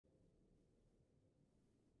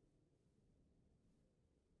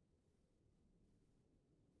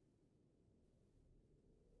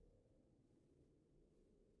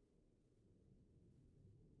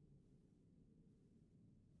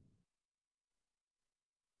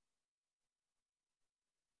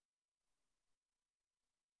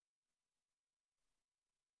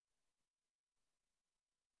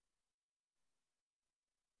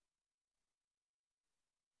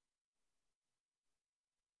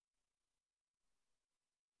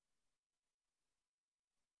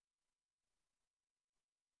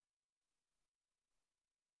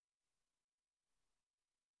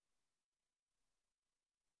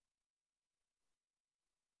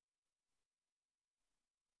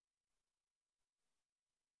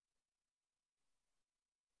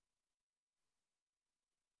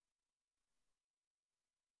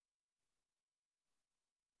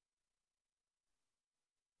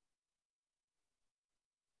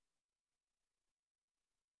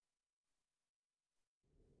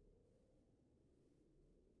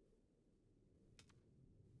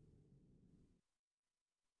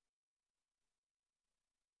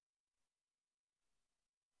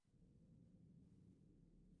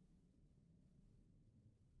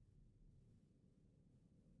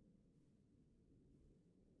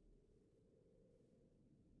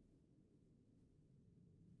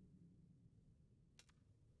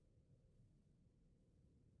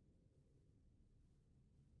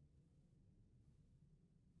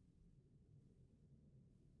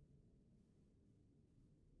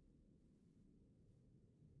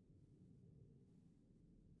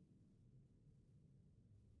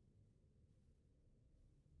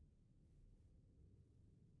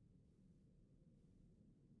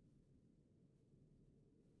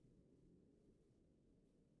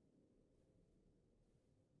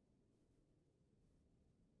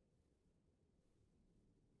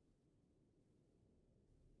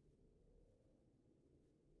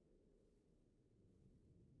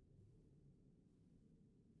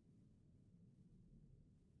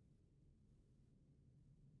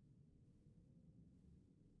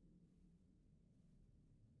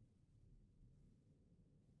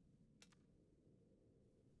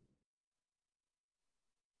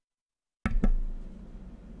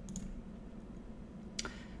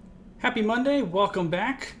Happy Monday. Welcome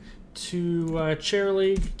back to Chair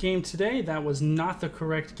League game today. That was not the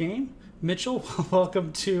correct game. Mitchell,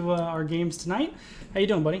 welcome to our games tonight. How you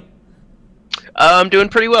doing, buddy? I'm doing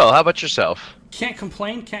pretty well. How about yourself? Can't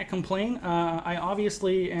complain, can't complain. I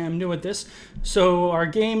obviously am new at this. So our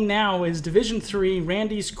game now is Division 3,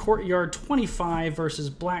 Randy's Courtyard 25 versus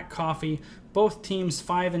Black Coffee. Both teams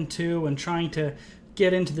 5-2 and trying to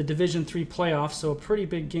get into the Division 3 playoffs, so a pretty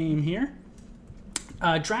big game here.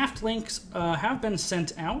 Draft links have been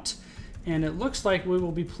sent out, and it looks like we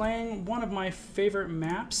will be playing one of my favorite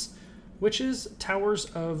maps, which is Towers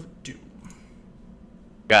of Doom.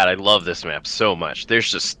 God, I love this map so much. There's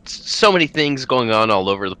just so many things going on all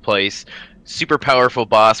over the place. Super powerful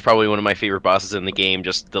boss, probably one of my favorite bosses in the game,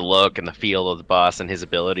 just the look and the feel of the boss and his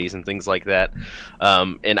abilities and things like that.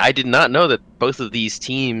 And I did not know that both of these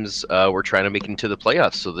teams were trying to make it into the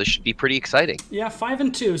playoffs, so this should be pretty exciting. Yeah,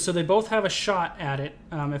 5-2, so they both have a shot at it,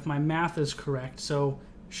 if my math is correct. So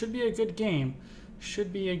should be a good game.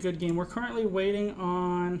 Should be a good game. We're currently waiting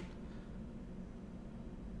on...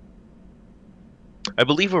 I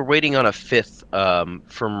believe we're waiting on a fifth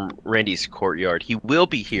from Randy's Courtyard. He will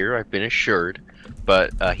be here, I've been assured,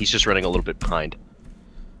 but he's just running a little bit behind.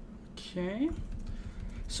 Okay.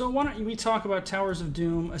 So why don't we talk about Towers of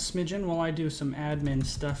Doom a smidgen while I do some admin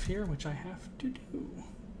stuff here, which I have to do.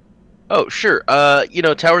 Oh, sure. You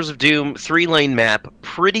know, Towers of Doom, 3-lane map,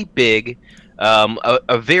 pretty big,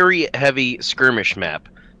 a very heavy skirmish map.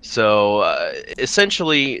 So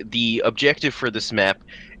essentially, the objective for this map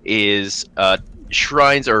is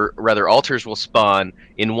shrines, or rather altars, will spawn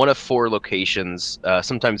in one of 4 locations,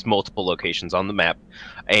 sometimes multiple locations on the map,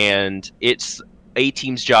 and it's a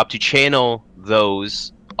team's job to channel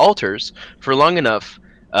those altars for long enough,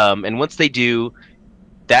 and once they do,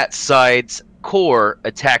 that side's core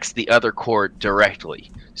attacks the other core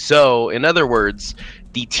directly. So in other words,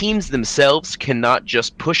 the teams themselves cannot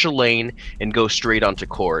just push a lane and go straight onto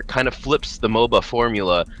core. It kind of flips the MOBA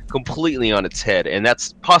formula completely on its head, and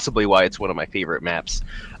that's possibly why it's one of my favorite maps.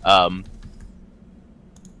 You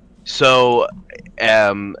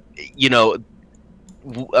know,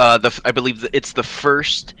 I believe it's the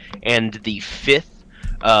first and the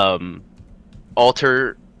 5th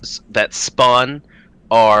altars that spawn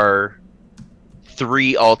are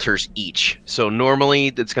 3 altars each. So normally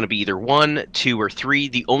it's going to be either 1, 2, or 3.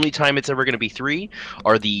 The only time it's ever going to be 3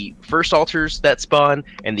 are the first altars that spawn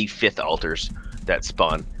and the 5th altars that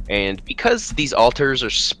spawn. And because these altars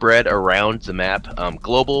are spread around the map,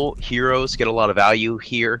 global heroes get a lot of value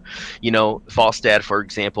here. You know, Falstad, for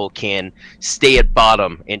example, can stay at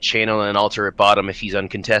bottom and channel an altar at bottom if he's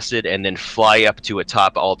uncontested, and then fly up to a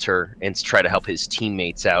top altar and try to help his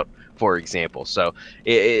teammates out, for example. So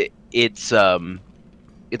it's a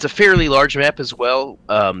fairly large map as well.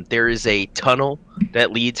 There is a tunnel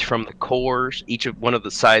that leads from the cores, one of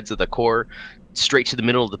the sides of the core, straight to the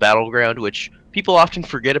middle of the battleground, which people often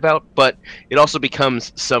forget about, but it also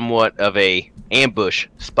becomes somewhat of a ambush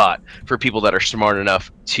spot for people that are smart enough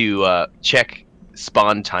to check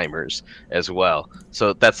spawn timers as well.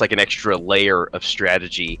 So that's like an extra layer of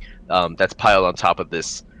strategy that's piled on top of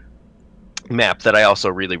this map that I also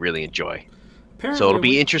really, really enjoy. Apparently So it'll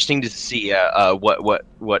be interesting to see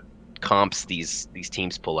what comps these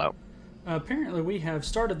teams pull out. Apparently we have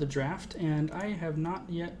started the draft, and I have not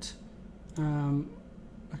yet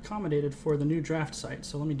accommodated for the new draft site.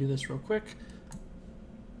 So let me do this real quick.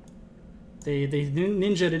 They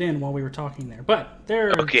ninja'd it in while we were talking there, but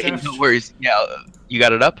there. Okay, no worries. Yeah, you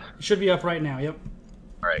got it up? It should be up right now. Yep.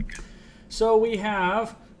 All right. So we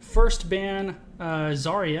have first ban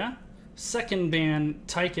Zarya, second ban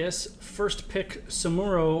Tychus, first pick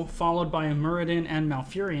Samuro, followed by Muradin and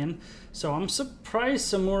Malfurion. So I'm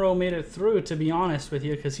surprised Samuro made it through, to be honest with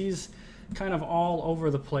you, because he's kind of all over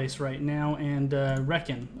the place right now and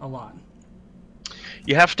wrecking a lot.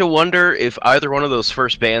 You have to wonder if either one of those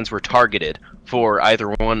first bans were targeted for either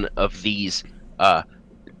one of these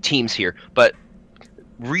teams here. But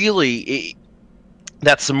really,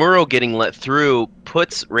 that Samuro getting let through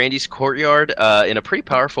puts Randy's Courtyard in a pretty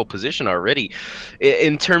powerful position already.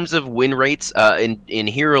 In terms of win rates, in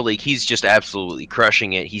Hero League, he's just absolutely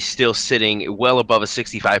crushing it. He's still sitting well above a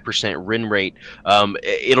 65% win rate.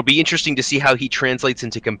 It'll be interesting to see how he translates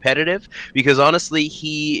into competitive, because honestly,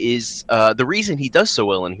 he is the reason he does so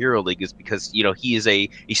well in Hero League is because, you know, he is a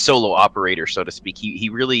solo operator, so to speak. He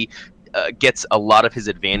really gets a lot of his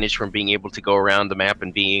advantage from being able to go around the map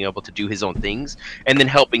and being able to do his own things, and then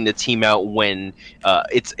helping the team out when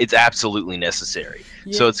it's absolutely necessary.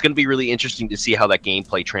 Yeah. So it's going to be really interesting to see how that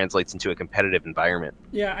gameplay translates into a competitive environment.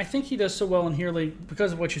 Yeah, I think he does so well in Hero League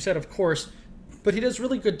because of what you said, of course. But he does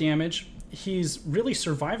really good damage. He's really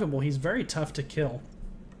survivable. He's very tough to kill.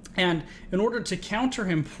 And in order to counter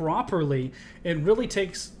him properly, it really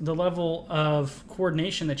takes the level of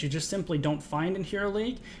coordination that you just simply don't find in Hero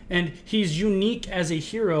League. And he's unique as a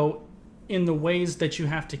hero in the ways that you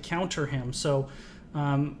have to counter him. So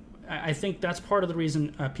I think that's part of the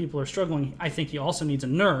reason people are struggling. I think he also needs a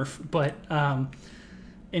nerf, but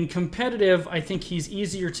in competitive, I think he's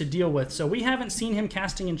easier to deal with. So we haven't seen him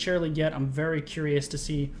casting in Chair League yet. I'm very curious to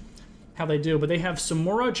see how they do. But they have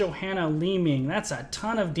Samuro, Johanna, Li Ming. That's a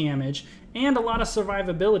ton of damage and a lot of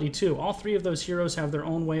survivability too. All three of those heroes have their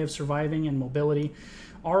own way of surviving and mobility.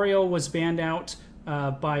 Ariel was banned out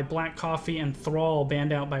by Black Coffee, and Thrall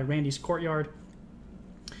banned out by Randy's Courtyard.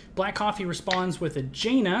 Black Coffee responds with a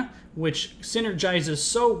Jaina, which synergizes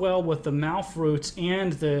so well with the Malfroots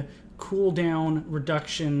and the cooldown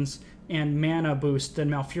reductions and mana boost that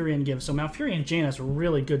Malfurion gives. So Malfurion and Jaina is a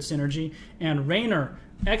really good synergy. And Raynor,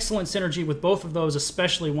 excellent synergy with both of those,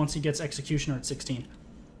 especially once he gets Executioner at 16.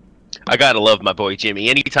 I gotta love my boy Jimmy.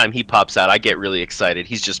 Anytime he pops out, I get really excited.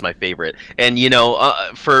 He's just my favorite. And you know,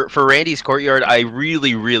 for Randy's Courtyard, I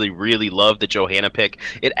really, really, really love the Johanna pick.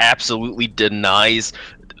 It absolutely denies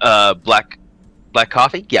Black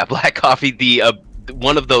Coffee. Yeah, Black Coffee. The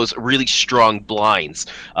one of those really strong blinds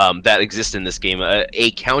that exist in this game.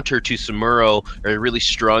 A counter to Samuro, or a really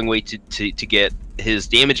strong way to get his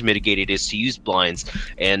damage mitigated, is to use blinds,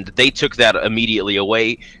 and they took that immediately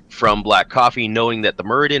away from Black Coffee, knowing that the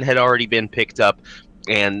Muradin had already been picked up,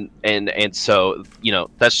 and so, you know,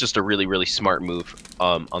 that's just a really, really smart move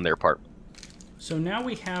on their part. So now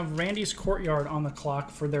we have Randy's Courtyard on the clock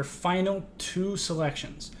for their final two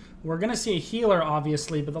selections. We're going to see a healer,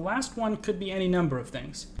 obviously, but the last one could be any number of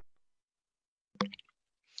things. I'm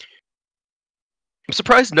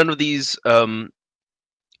surprised none of these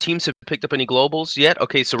teams have picked up any globals yet.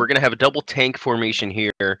 Okay, so we're going to have a double tank formation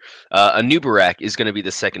here. Anubarak is going to be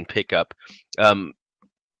the second pickup.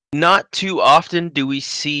 Not too often do we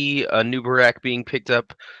see Anubarak being picked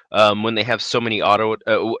up when they have so many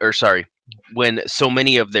when so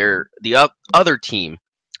many of the other team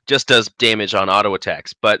just does damage on auto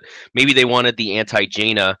attacks. But maybe they wanted the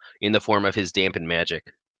anti-Jaina in the form of his dampened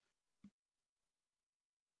magic.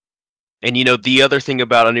 And you know, the other thing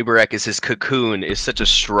about Anubarak is his cocoon is such a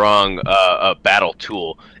strong battle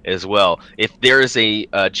tool as well. If there is a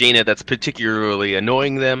Jaina that's particularly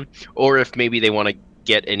annoying them, or if maybe they want to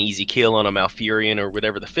get an easy kill on a Malfurion or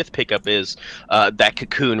whatever the fifth pickup is, that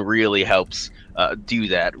cocoon really helps do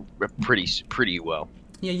that pretty well.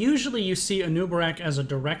 Yeah, usually you see Anubarak as a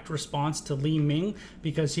direct response to Li Ming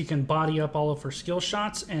because he can body up all of her skill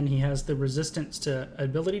shots and he has the resistance to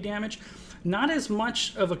ability damage. Not as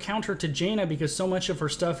much of a counter to Jaina because so much of her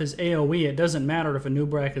stuff is AoE. It doesn't matter if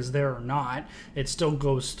Anubarak is there or not. It still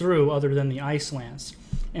goes through other than the Ice Lance.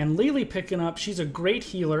 And Lily picking up, she's a great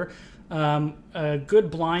healer.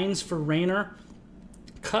 Good blinds for Raynor.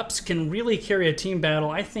 Cups can really carry a team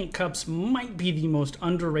battle. I think Cups might be the most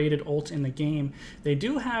underrated ult in the game. They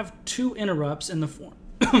do have two interrupts in the form,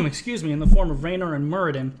 in the form of Raynor and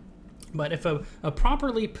Muradin. But if a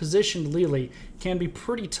properly positioned Lily can be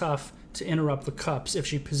pretty tough to interrupt the Cups if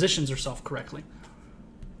she positions herself correctly.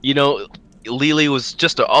 You know, Lily was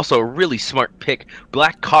just also a really smart pick.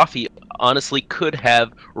 Black Coffee honestly could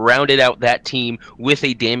have rounded out that team with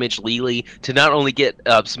a damaged Lily to not only get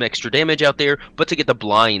some extra damage out there, but to get the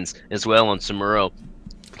blinds as well on Samuro.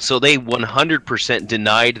 So they 100%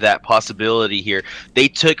 denied that possibility here. They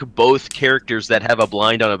took both characters that have a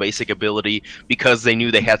blind on a basic ability because they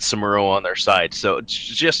knew they had Samuro on their side. So it's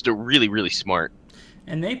just a really, really smart.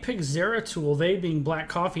 And they pick Zeratul, they being Black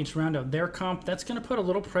Coffee, to round out their comp. That's going to put a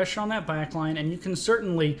little pressure on that backline, and you can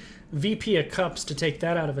certainly VP a Cups to take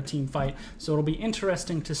that out of a team fight. So it'll be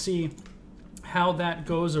interesting to see how that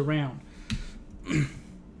goes around.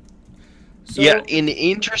 Yeah, an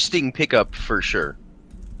interesting pickup for sure.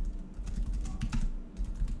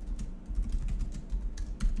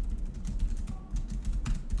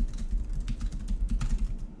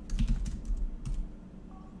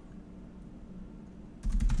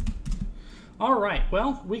 All right,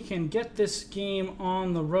 well, we can get this game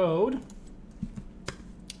on the road.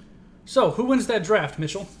 So, who wins that draft,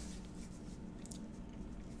 Mitchell?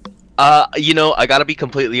 You know, I gotta be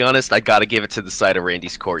completely honest, I gotta give it to the side of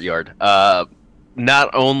Randy's Courtyard.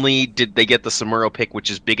 Not only did they get the Samuro pick,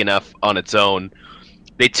 which is big enough on its own,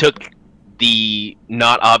 they took the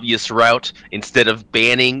not obvious route. Instead of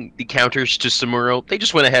banning the counters to Samuro, they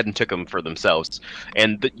just went ahead and took them for themselves.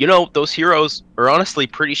 And, you know, those heroes are honestly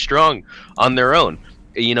pretty strong on their own.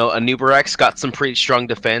 You know, Anubarak's got some pretty strong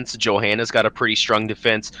defense. Johanna's got a pretty strong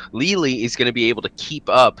defense. Lily is going to be able to keep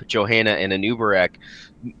up Johanna and Anubarak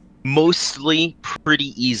mostly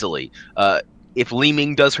pretty easily. If Li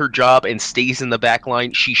Ming does her job and stays in the back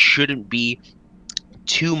line, she shouldn't be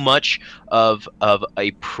too much of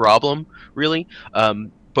a problem, really.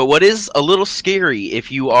 But what is a little scary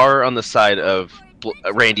if you are on the side of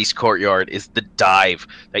Randy's Courtyard is the dive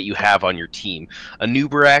that you have on your team.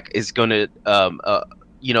 Anubarak is going to,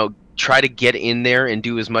 you know, try to get in there and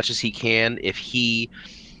do as much as he can. If he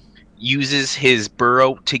uses his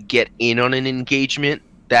burrow to get in on an engagement,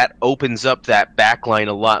 that opens up that back line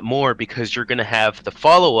a lot more because you're going to have the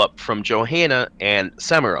follow-up from Johanna and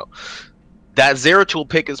Samuro. That Zeratul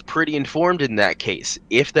pick is pretty informed in that case.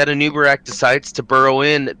 If that Anubarak decides to burrow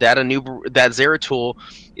in, that Zeratul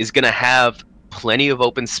is going to have plenty of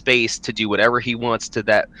open space to do whatever he wants to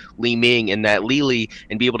that Li Ming and that Lili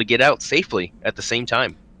and be able to get out safely at the same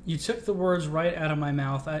time. You took the words right out of my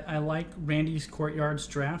mouth. I like Randy's Courtyard's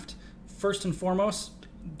draft. First and foremost,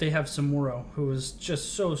 they have Samuro, who is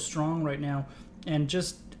just so strong right now. And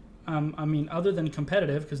just, I mean, other than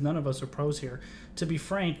competitive, because none of us are pros here, to be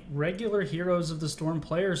frank, regular Heroes of the Storm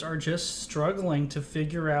players are just struggling to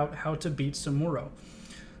figure out how to beat Samuro.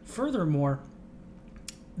 Furthermore,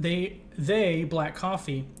 they Black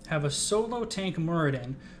Coffee, have a solo tank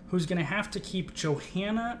Muradin who's going to have to keep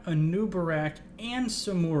Johanna, Anubarak, and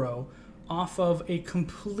Samuro off of a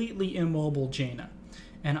completely immobile Jaina.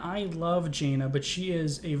 And I love Jaina, but she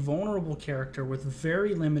is a vulnerable character with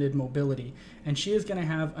very limited mobility, and she is going to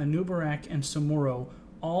have Anubarak and Samuro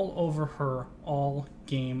all over her all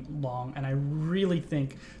game long. And I really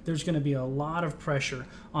think there's going to be a lot of pressure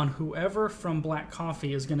on whoever from Black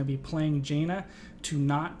Coffee is going to be playing Jaina to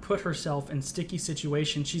not put herself in sticky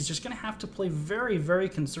situations. She's just going to have to play very, very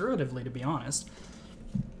conservatively, to be honest.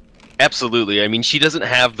 Absolutely. I mean, she doesn't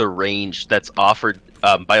have the range that's offered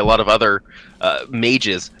by a lot of other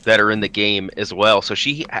mages that are in the game as well. So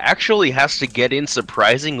she actually has to get in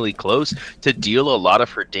surprisingly close to deal a lot of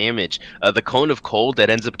her damage. The Cone of Cold that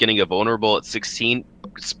ends up getting a vulnerable at 16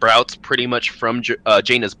 sprouts pretty much from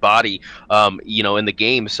Jaina's body, you know, in the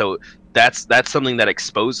game. So that's something that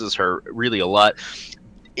exposes her really a lot.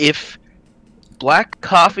 If Black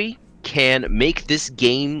Coffee can make this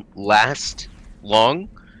game last long,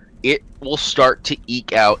 it will start to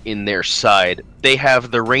eke out in their side. They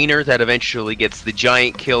have the Rainer that eventually gets the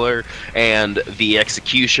Giant Killer and the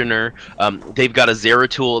Executioner. They've got a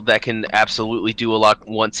Zeratul that can absolutely do a lot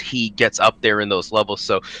once he gets up there in those levels.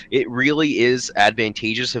 So it really is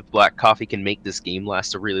advantageous if Black Coffee can make this game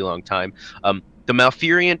last a really long time. The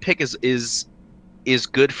Malfurion pick is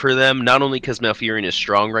good for them, not only because Malfurion is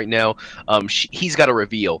strong right now. He's got a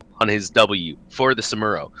reveal on his W for the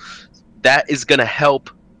Samuro. That is going to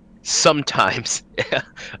help sometimes.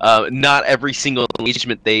 Not every single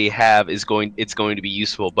engagement they have is going to be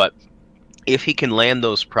useful, but if he can land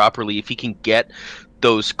those properly, if he can get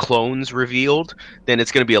those clones revealed, then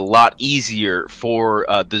it's going to be a lot easier for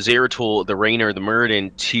the Zeratul, the Rainer, the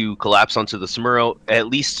Muradin to collapse onto the Samuro, at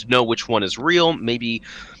least know which one is real, maybe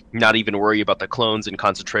not even worry about the clones and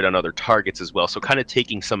concentrate on other targets as well. So kind of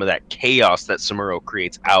taking some of that chaos that Samuro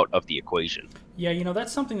creates out of the equation. Yeah, you know,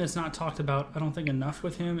 that's something that's not talked about, I don't think, enough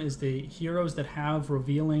with him, is the heroes that have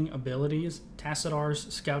revealing abilities.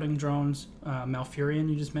 Tassadar's scouting drones, Malfurion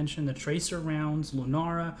you just mentioned, the Tracer rounds,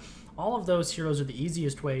 Lunara. All of those heroes are the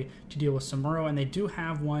easiest way to deal with Samuro, and they do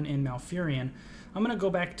have one in Malfurion. I'm going to go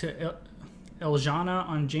back to Eljana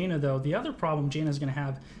on Jaina, though. The other problem Jaina's going to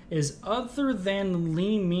have is, other than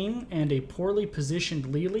Li Ming and a poorly positioned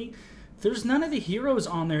Lili, there's none of the heroes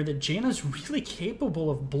on there that Jaina's really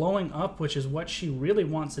capable of blowing up, which is what she really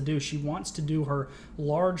wants to do. She wants to do her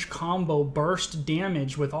large combo burst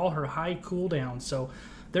damage with all her high cooldowns. So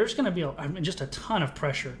there's going to be just a ton of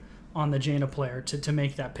pressure on the Jaina player to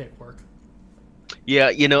make that pick work. Yeah,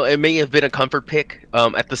 you know, it may have been a comfort pick.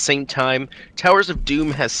 At the same time, Towers of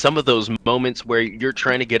Doom has some of those moments where you're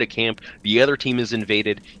trying to get a camp, the other team is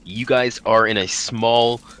invaded, you guys are in a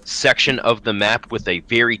small section of the map with a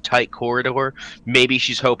very tight corridor. Maybe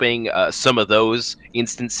she's hoping some of those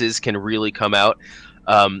instances can really come out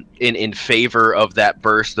in favor of that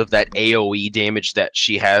burst, of that AoE damage that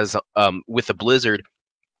she has with the Blizzard.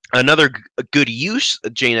 Another good use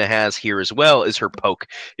Jaina has here as well is her poke.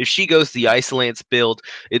 If she goes the Isolance build,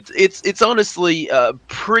 it's honestly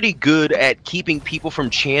pretty good at keeping people from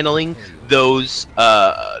channeling those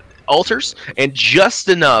altars, and just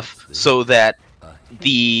enough so that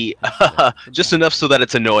it's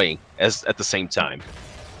annoying at the same time.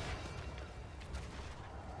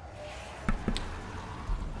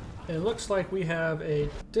 It looks like we have a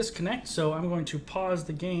disconnect, so I'm going to pause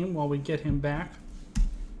the game while we get him back.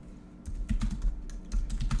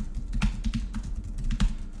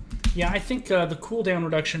 Yeah, I think the cooldown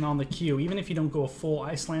reduction on the Q, even if you don't go a full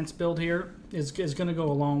Ice Lance build here, is going to go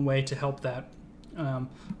a long way to help that. Like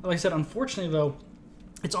I said, unfortunately, though,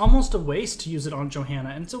 it's almost a waste to use it on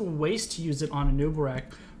Johanna, and it's a waste to use it on Anubarak.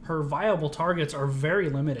 Her viable targets are very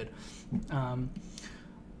limited. On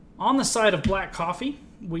the side of Black Coffee,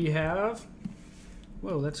 we have...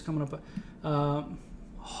 Whoa, that's coming up.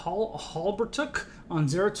 Halbertuk on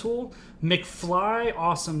Zeratul. McFly,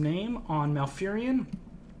 awesome name, on Malfurion.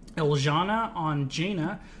 Iljana on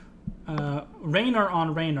Jaina. Raynor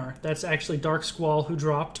on Raynor. That's actually Dark Squall who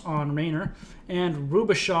dropped on Raynor. And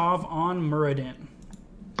Rubashov on Muradin.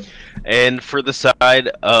 And for the side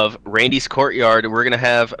of Randy's Courtyard, we're going to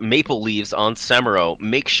have Maple Leaves on Samuro,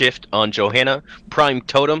 Makeshift on Johanna, Prime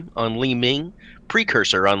Totem on Li Ming,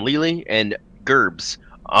 Precursor on Lili, and Gerbs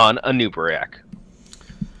on Anubarak.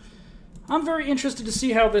 I'm very interested to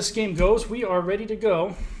see how this game goes. We are ready to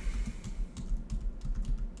go.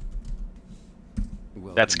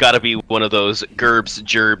 That's got to be one of those Gerbs,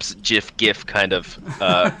 Gerbs, GIF, GIF kind of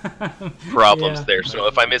problems there. So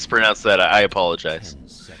if I mispronounce that, I apologize.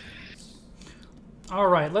 All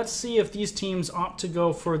right, let's see if these teams opt to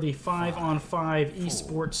go for the 5-on-5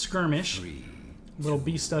 esports skirmish. A little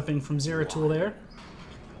B-stepping from Zeratul there.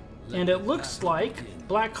 And it looks like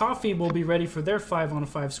Black Coffee will be ready for their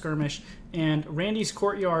 5-on-5 skirmish, and Randy's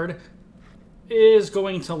Courtyard is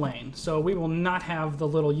going to lane. So we will not have the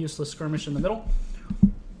little useless skirmish in the middle.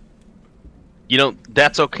 You know,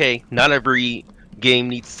 that's okay. Not every game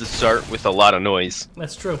needs to start with a lot of noise.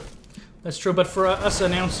 That's true. That's true, but for us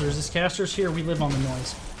announcers, as casters here, we live on the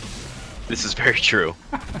noise. This is very true.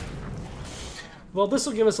 Well, this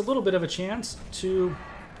will give us a little bit of a chance to...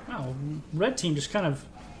 Oh, red team just kind of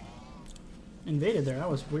invaded there.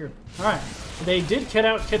 That was weird. All right. They did catch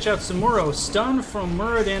out Samuro. Stun from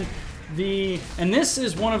Muradin. And this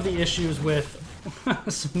is one of the issues with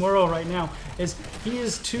Samuro right now, is he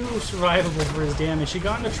is too survivable for his damage. He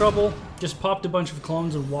got into trouble, just popped a bunch of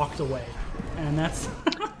clones and walked away. And that's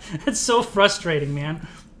that's so frustrating, man.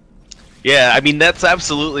 Yeah, I mean, that's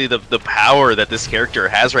absolutely the power that this character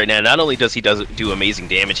has right now. Not only does he do amazing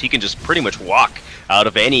damage, he can just pretty much walk out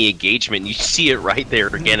of any engagement. You see it right there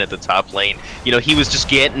again at the top lane. You know, he was just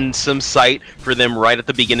getting some sight for them right at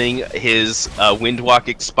the beginning. His Windwalk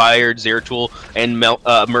expired, Zeratul and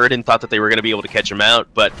Muradin thought that they were going to be able to catch him out,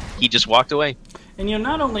 but he just walked away. And, you know,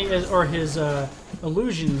 not only are his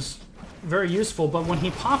illusions very useful, but when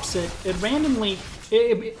he pops it, it randomly...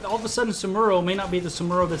 all of a sudden, Samuro may not be the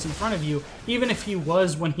Samuro that's in front of you, even if he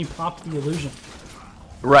was when he popped the illusion.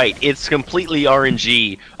 Right, it's completely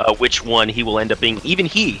RNG which one he will end up being. Even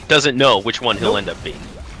he doesn't know which one he'll end up being.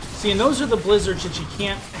 See, and those are the blizzards that you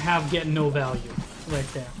can't have get no value right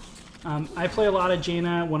there. I play a lot of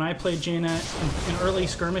Jaina. When I play Jaina in early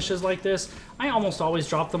skirmishes like this, I almost always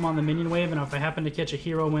drop them on the minion wave, and if I happen to catch a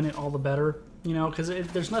hero in it, all the better. You know, because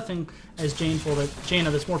there's nothing as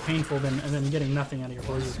Jaina that's more painful than getting nothing out of your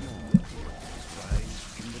blizzard.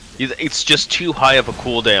 It's just too high of a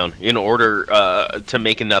cooldown in order to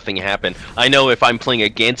make nothing happen. I know if I'm playing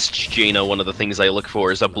against Jaina, one of the things I look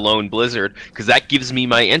for is a blown blizzard, because that gives me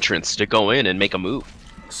my entrance to go in and make a move.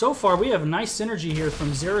 So far, we have nice synergy here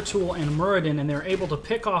from Zeratul and Muradin, and they're able to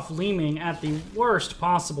pick off Li Ming at the worst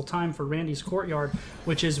possible time for Randy's Courtyard,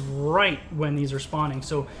 which is right when these are spawning.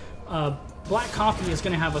 So Black Coffee is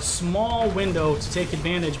going to have a small window to take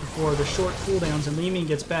advantage before the short cooldowns, and Li Ming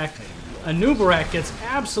gets back. Anubarak gets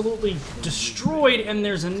absolutely destroyed, and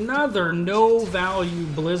there's another no-value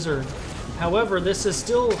blizzard. However, this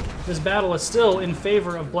battle is still in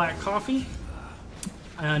favor of Black Coffee.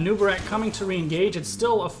 Anubarak coming to re-engage. It's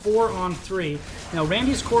still a 4-on-3. Now,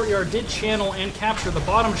 Randy's Courtyard did channel and capture the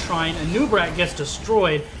bottom shrine. Anubarak gets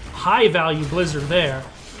destroyed. High-value blizzard there.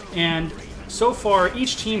 And so far,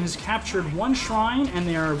 each team has captured one shrine, and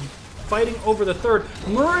they are fighting over the third.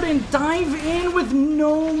 Muradin dive in with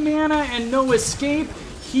no mana and no escape.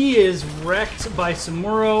 He is wrecked by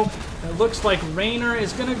Samuro. It looks like Raynor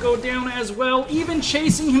is going to go down as well. Even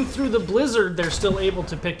chasing him through the blizzard, they're still able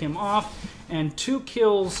to pick him off. And 2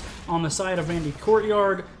 kills on the side of Randy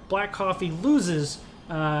Courtyard. Black Coffee loses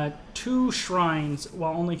 2 shrines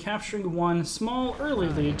while only capturing 1 small early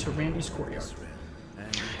lead to Randy's Courtyard.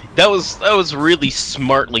 That was really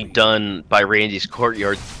smartly done by Randy's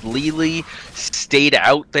Courtyard. Lili stayed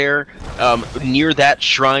out there near that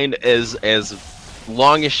shrine as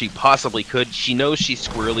long as she possibly could. She knows she's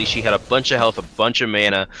squirrely. She had a bunch of health, a bunch of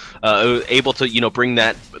mana, able to, you know, bring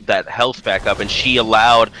that health back up, and she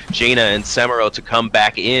allowed Jaina and Samuro to come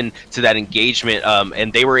back in to that engagement,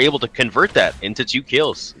 and they were able to convert that into 2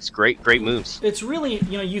 kills. It's great moves. It's really,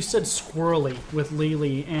 you know, you said squirrely with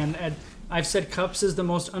Lili, and I've said Cups is the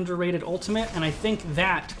most underrated ultimate, and I think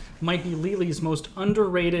that might be Lili's most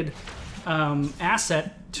underrated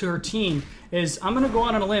asset to her team. Is I'm going to go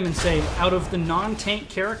out on a limb and say, out of the non-tank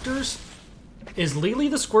characters, is Lili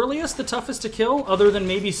the squirreliest, the toughest to kill, other than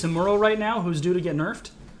maybe Samuro right now, who's due to get nerfed?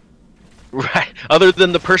 Right. Other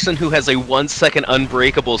than the person who has a 1-second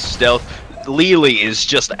unbreakable stealth, Lili is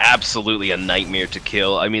just absolutely a nightmare to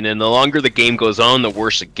kill. I mean, and the longer the game goes on, the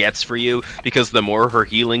worse it gets for you, because the more her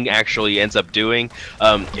healing actually ends up doing,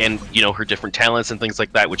 and, you know, her different talents and things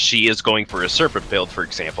like that, which she is going for a Serpent build, for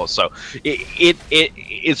example. So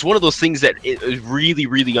it's one of those things that is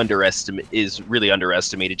really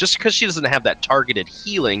underestimated. Just because she doesn't have that targeted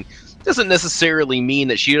healing doesn't necessarily mean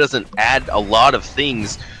that she doesn't add a lot of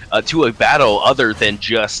things to a battle other than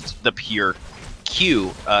just the pure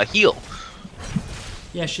Q heal.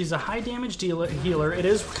 Yeah, she's a high damage healer. It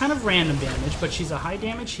is kind of random damage, but she's a high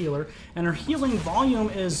damage healer, and her healing volume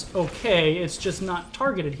is okay. It's just not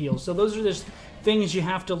targeted heals. So those are just things you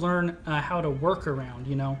have to learn how to work around,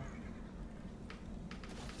 you know?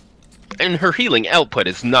 And her healing output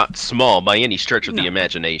is not small by any stretch of the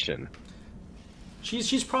imagination.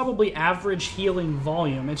 She's probably average healing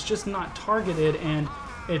volume. It's just not targeted, and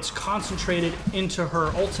it's concentrated into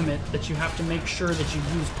her ultimate that you have to make sure that you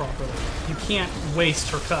use properly. You can't waste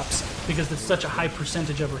her cups because it's such a high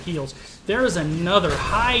percentage of her heals. There is another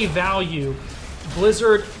high value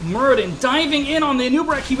Blizzard. Muradin diving in on the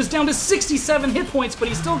Anub'arak. He was down to 67 hit points, but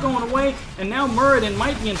he's still going away, and now Muradin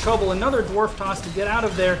might be in trouble. Another dwarf toss to get out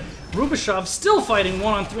of there. Rubashov still fighting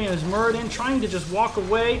 1-on-3 as Muradin, trying to just walk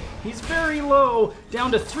away. He's very low,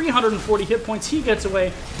 down to 340 hit points. He gets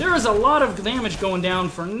away. There is a lot of damage going down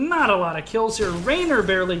for not a lot of kills here. Raynor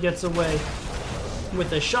barely gets away with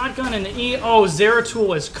the shotgun and the E. Oh,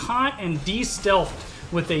 Zeratul is caught and de-stealthed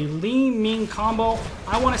with a Li Ming combo.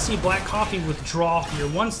 I want to see Black Coffee withdraw here.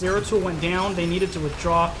 Once Zeratul went down, they needed to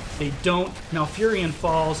withdraw. They don't. Malfurion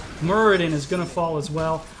falls. Muradin is going to fall as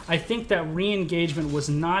well. I think that re-engagement was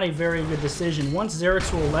not a very good decision. Once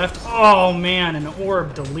Zeratul left, oh man, an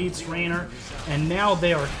orb deletes Raynor, and now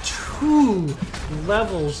they are 2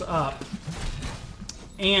 levels up.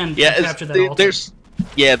 And capture that ultimate.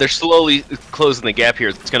 They're slowly closing the gap here.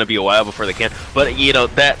 It's going to be a while before they can. But, you know,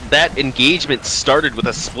 that engagement started with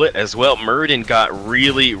a split as well. Muradin got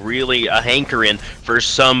really a hankering for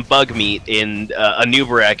some bug meat in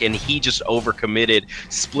Anub'arak, and he just overcommitted,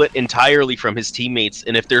 split entirely from his teammates.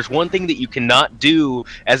 And if there's one thing that you cannot do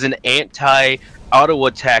as an anti-auto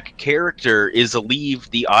attack character is leave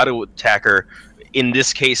the auto attacker, in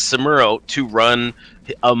this case Samuro, to run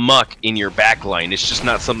amok in your backline. It's just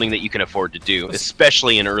not something that you can afford to do,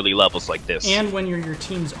 especially in early levels like this. And when you're your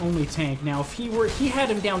team's only tank. Now, if he had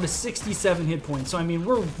him down to 67 hit points, so I mean,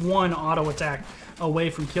 we're 1 auto attack away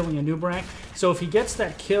from killing Anub'arak. So if he gets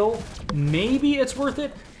that kill, maybe it's worth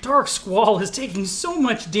it. Dark Squall is taking so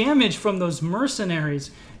much damage from those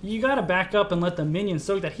mercenaries. You gotta back up and let the minions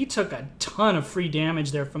soak that. He took a ton of free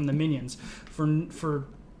damage there from the minions for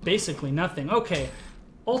basically nothing. Okay.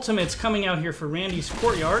 Ultimates coming out here for Randy's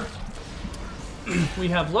Courtyard. We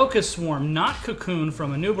have Locust Swarm, not Cocoon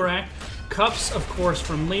from Anub'arak. Cups, of course,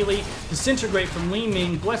 from Lili. Disintegrate from Li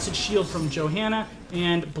Ming. Blessed Shield from Johanna.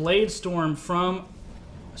 And Blade Storm from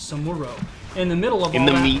Samuro. In the middle of all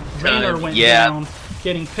that, Raynor went down,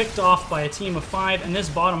 getting picked off by a team of 5, and this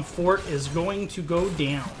bottom fort is going to go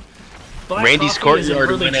down. Black Randy's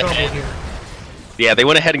Courtyard went ahead. Here. Yeah, they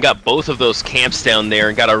went ahead and got both of those camps down there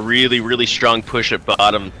and got a really strong push at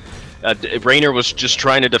bottom. Raynor was just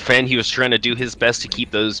trying to defend. He was trying to do his best to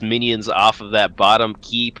keep those minions off of that bottom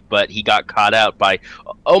keep, but he got caught out by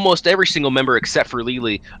almost every single member except for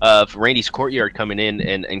Lili of Randy's Courtyard coming in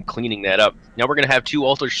and cleaning that up. Now we're going to have 2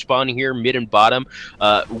 altars spawning here, mid and bottom,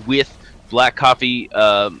 with Black Coffee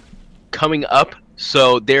coming up.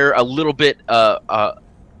 So they're a little bit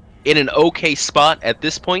in an okay spot at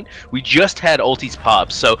this point. We just had ultis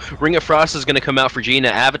pop, so Ring of Frost is going to come out for Jaina,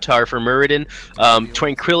 Avatar for Muradin,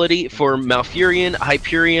 Tranquility for Malfurion,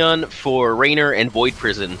 Hyperion for Raynor, and Void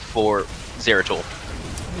Prison for Zeratul.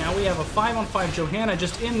 Now we have a 5-on-5 Johanna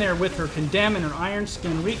just in there with her Condemn and her Iron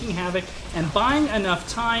Skin, wreaking havoc and buying enough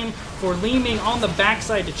time for Li Ming on the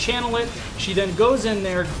backside to channel it. She then goes in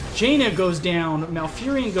there, Jaina goes down,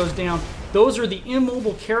 Malfurion goes down, Those are the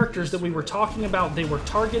immobile characters that we were talking about. They were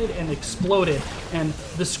targeted and exploded. And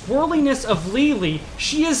the squirreliness of Lily,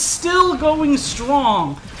 she is still going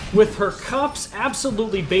strong with her cups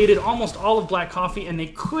absolutely baited almost all of Black Coffee, and they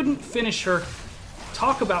couldn't finish her.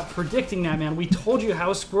 Talk about predicting that, man. We told you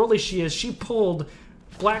how squirrely she is. She pulled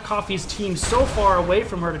Black Coffee's team so far away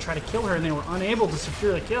from her to try to kill her, and they were unable to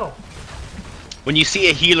secure the kill. When you see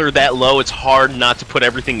a healer that low, it's hard not to put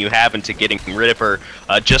everything you have into getting rid of her,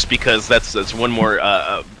 just because that's one more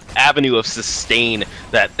avenue of sustain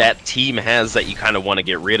that team has that you kind of want to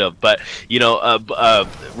get rid of. But you know,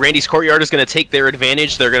 Randy's Courtyard is going to take their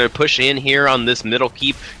advantage. They're going to push in here on this middle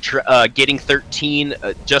keep, getting 13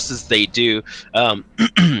 just as they do.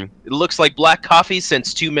 It looks like Black Coffee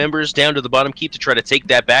sends 2 members down to the bottom keep to try to take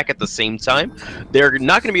that back at the same time. They're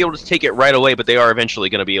not going to be able to take it right away, but they are eventually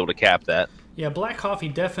going to be able to cap that. Yeah, Black Coffee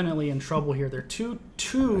definitely in trouble here. They're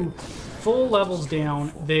two full levels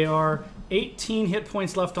down. They are 18 hit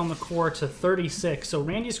points left on the core to 36. So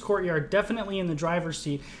Randy's Courtyard definitely in the driver's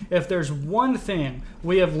seat. If there's one thing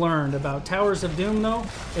we have learned about Towers of Doom, though,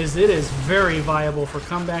 is it is very viable for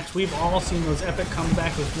comebacks. We've all seen those epic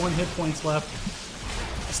comebacks with 1 hit points left.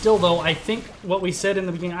 Still, though, I think what we said in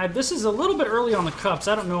the beginning, this is a little bit early on the cups.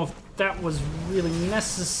 I don't know if that was really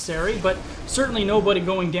necessary, but certainly nobody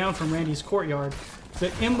going down from Randy's Courtyard.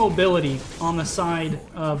 The immobility on the side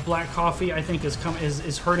of Black Coffee, I think,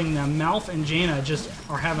 is hurting them. Malf and Jaina just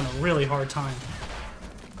are having a really hard time.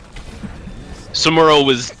 Sumuro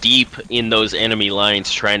was deep in those enemy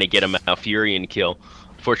lines trying to get a Malfurion kill.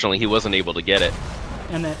 Fortunately, he wasn't able to get it.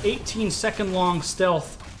 And that 18-second long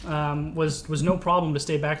stealth was no problem to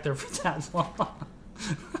stay back there for that long.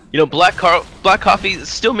 You know, Black Coffee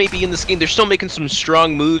still may be in this game. They're still making some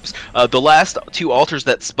strong moves. The last 2 altars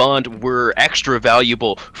that spawned were extra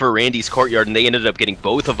valuable for Randy's Courtyard, and they ended up getting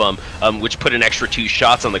both of them, which put an extra 2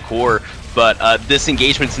 shots on the core. But this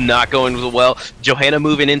engagement's not going well. Johanna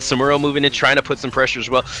moving in, Sumuro moving in, trying to put some pressure as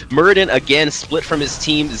well. Muradin, again, split from his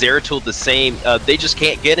team. Zeratul the same. They just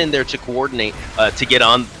can't get in there to coordinate to get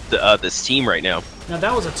on this team right now. Now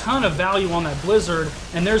that was a ton of value on that Blizzard,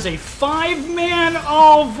 and there's a 5-man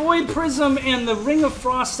Void Prism, and the Ring of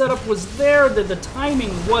Frost setup was there, that the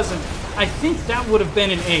timing wasn't. I think that would have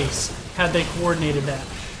been an ace had they coordinated that.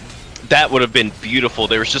 That would have been beautiful.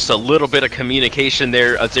 There was just a little bit of communication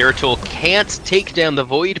there. Zeratul can't take down the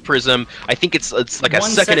Void Prism. I think it's like a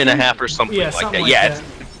second and a half or something like that. Yeah, it's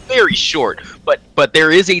very short, but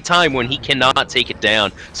there is a time when he cannot take it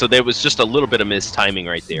down. So there was just a little bit of missed timing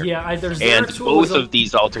right there. Yeah, either and both of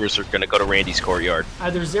these altars are going to go to Randy's Courtyard.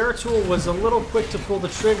 Either Zeratul was a little quick to pull the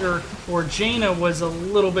trigger, or Jaina was a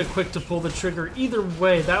little bit quick to pull the trigger. Either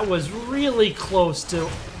way, that was really close to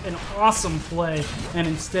an awesome play, and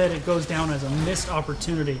instead it goes down as a missed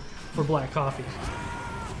opportunity for Black Coffee.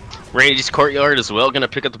 Randy's Courtyard as well, going to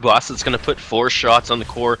pick up the boss. It's going to put 4 shots on the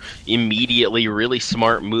core immediately. Really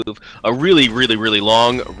smart move. A really, really, really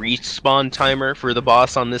long respawn timer for the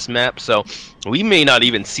boss on this map. So we may not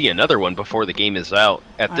even see another one before the game is out.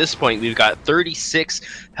 At this point, we've got 36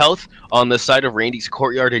 health on the side of Randy's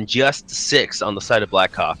Courtyard and just 6 on the side of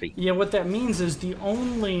Black Coffee. Yeah, what that means is the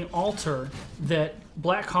only altar that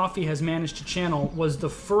Black Coffee has managed to channel was the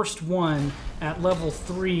first one at level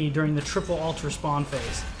 3 during the triple altar spawn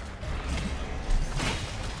phase.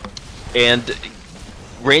 And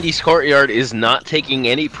Randy's Courtyard is not taking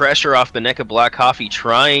any pressure off the neck of Black Coffee,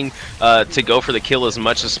 trying to go for the kill as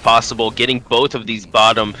much as possible, getting both of these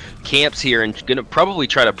bottom camps here, and going to probably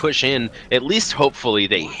try to push in, at least hopefully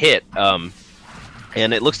they hit. And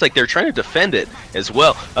it looks like they're trying to defend it as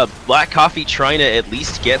well. Black Coffee trying to at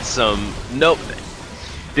least get some... Nope.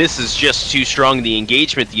 This is just too strong. The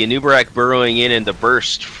engagement, the Anubarak burrowing in, and the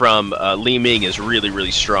burst from Li Ming is really,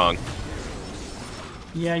 really strong.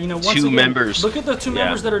 Yeah, you know, once two again, members. Look at the 2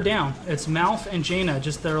 members that are down. It's Malf and Jaina.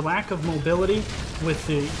 Just their lack of mobility with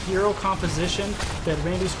the hero composition that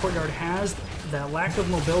Randy's Courtyard has, that lack of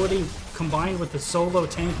mobility combined with the solo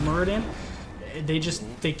tank Muradin,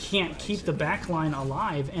 they can't keep the backline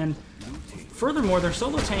alive. And furthermore, their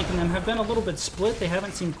solo tank and them have been a little bit split. They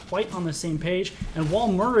haven't seemed quite on the same page. And while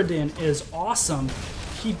Muradin is awesome,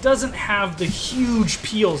 he doesn't have the huge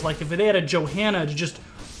peels. Like if they had a Johanna to just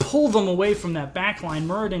pull them away from that backline,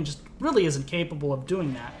 Muradin just really isn't capable of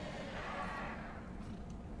doing that.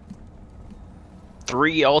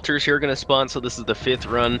 3 altars here are going to spawn, so this is the 5th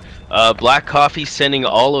run. Black Coffee sending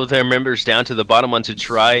all of their members down to the bottom one to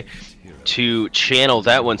try to channel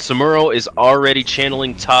that one. Sumuro is already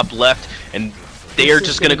channeling top left, and they are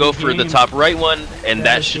just going to go for the top right one, and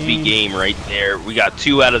that should be game right there. We got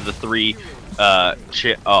 2 out of the 3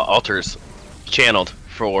 altars channeled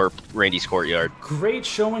for Randy's Courtyard. Great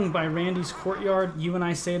showing by Randy's Courtyard. You and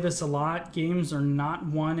I say this a lot. Games are not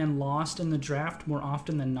won and lost in the draft more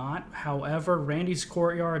often than not. However, Randy's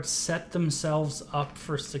Courtyard set themselves up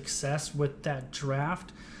for success with that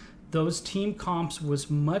draft. Those team comps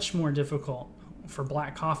was much more difficult for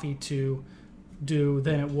Black Coffee to do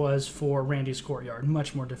than it was for Randy's Courtyard.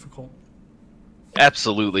 Much more difficult.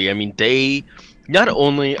 Absolutely. I mean, they not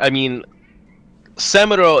only, I mean,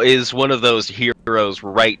 Samuro is one of those heroes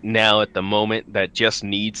right now at the moment that just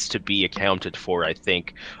needs to be accounted for, I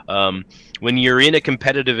think. When you're in a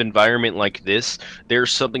competitive environment like this,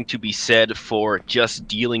 there's something to be said for just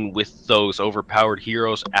dealing with those overpowered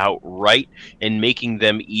heroes outright and making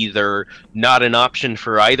them either not an option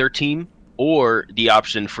for either team or the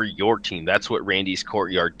option for your team. That's what Randy's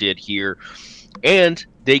Courtyard did here. And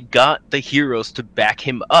they got the heroes to back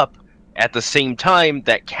him up at the same time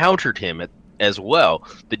that countered him as well.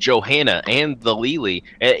 The Johanna and the Lily,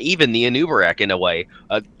 even the Anubarak in a way.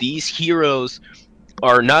 These heroes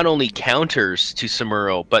are not only counters to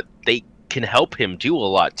Samuro, but they can help him do a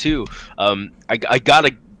lot too. I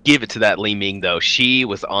gotta give it to that Li Ming though. She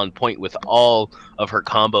was on point with all of her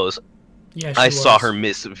combos. Yeah, I saw her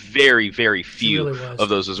miss very, very few really of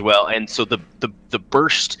those as well. And so the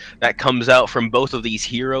burst that comes out from both of these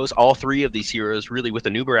heroes, all three of these heroes, really with the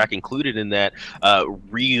Anubarak included in that,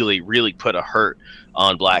 really, really put a hurt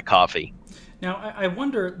on Black Coffee. Now, I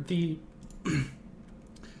wonder, the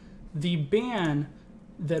ban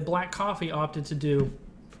that Black Coffee opted to do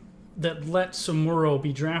that let Samuro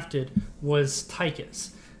be drafted was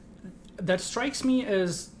Tychus. That strikes me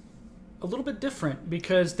as a little bit different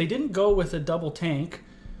because they didn't go with a double tank.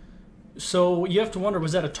 So you have to wonder,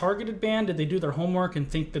 was that a targeted ban? Did they do their homework and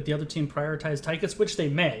think that the other team prioritized Tychus? Which they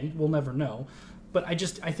may. We'll never know. But I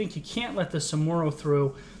think you can't let the Samuro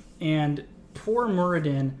through. And poor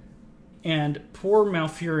Muradin and poor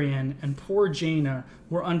Malfurion and poor Jaina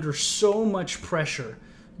were under so much pressure.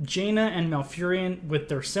 Jaina and Malfurion, with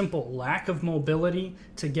their simple lack of mobility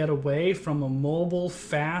to get away from a mobile,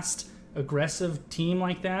 fast, aggressive team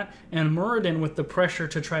like that, and Muradin with the pressure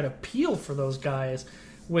to try to peel for those guys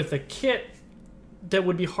with a kit that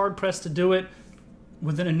would be hard-pressed to do it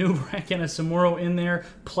with an Anubarak and a Samuro in there,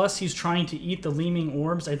 plus he's trying to eat the Li Ming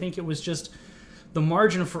orbs. I think it was just the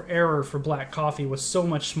margin for error for Black Coffee was so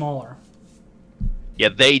much smaller. Yeah,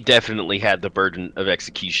 they definitely had the burden of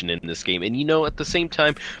execution in this game. And, you know, at the same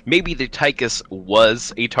time, maybe the Tychus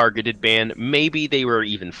was a targeted ban. Maybe they were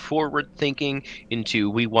even forward-thinking into,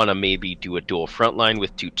 we want to maybe do a dual frontline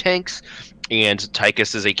with 2 tanks, and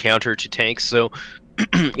Tychus is a counter to tanks. So,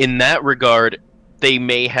 in that regard, they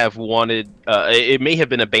may have wanted... it may have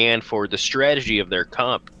been a ban for the strategy of their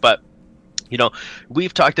comp, but... You know,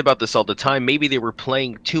 we've talked about this all the time. Maybe they were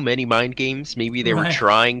playing too many mind games. Maybe they were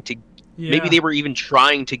trying to... Yeah. Maybe they were even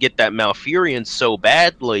trying to get that Malfurion so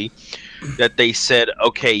badly that they said,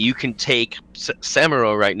 okay, you can take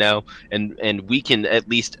Samuro right now, and we can at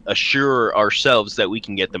least assure ourselves that we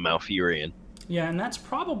can get the Malfurion. Yeah, and that's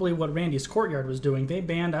probably what Randy's Courtyard was doing. They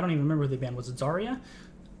banned, I don't even remember who they banned, was it Zarya?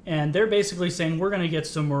 And they're basically saying, we're going to get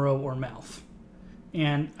Samuro or Malf.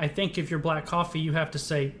 And I think if you're Black Coffee, you have to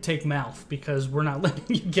say, take Malf, because we're not letting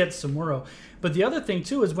you get Samuro. But the other thing,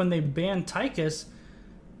 too, is when they banned Tychus,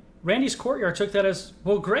 Randy's Courtyard took that as,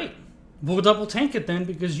 well, great. We'll double tank it then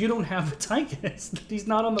because you don't have a Tychus. He's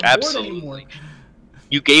not on the board anymore.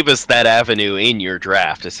 You gave us that avenue in your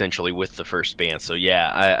draft, essentially, with the first ban. So,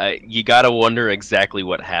 yeah, you got to wonder exactly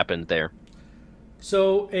what happened there.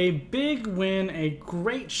 So, a big win, a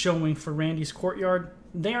great showing for Randy's Courtyard.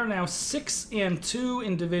 They are now 6-2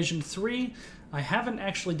 in Division 3. I haven't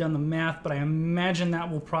actually done the math, but I imagine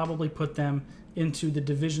that will probably put them into the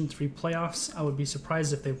Division 3 playoffs. I would be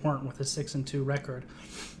surprised if they weren't with a 6-2 record.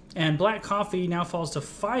 And Black Coffee now falls to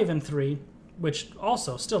 5-3, which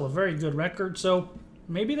also still a very good record, so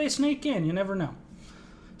maybe they snake in, you never know.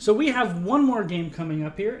 So we have one more game coming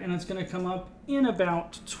up here, and it's going to come up in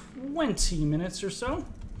about 20 minutes or so.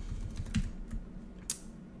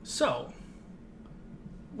 So,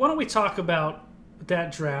 why don't we talk about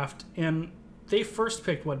that draft? And they first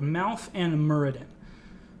picked, what, Malf and Muradin.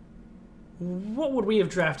 What would we have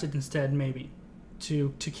drafted instead, maybe,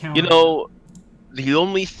 to counter? You know, the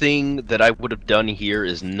only thing that I would have done here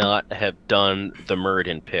is not have done the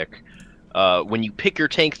Muradin pick. When you pick your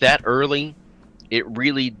tank that early, it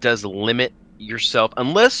really does limit yourself,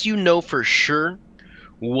 unless you know for sure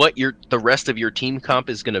what the rest of your team comp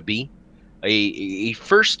is going to be. A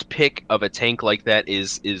first pick of a tank like that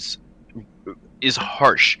is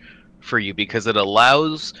harsh for you because it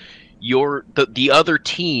allows the other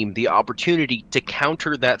team the opportunity to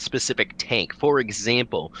counter that specific tank. For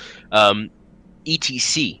example,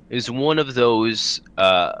 ETC is one of those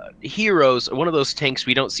heroes, one of those tanks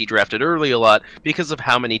we don't see drafted early a lot because of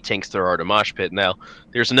how many tanks there are to Mosh Pit. Now,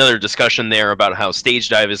 there's another discussion there about how Stage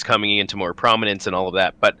Dive is coming into more prominence and all of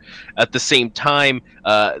that, but at the same time,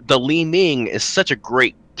 the Li Ming is such a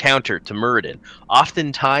great counter to Muradin.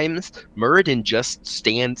 Oftentimes, Muradin just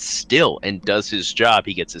stands still and does his job.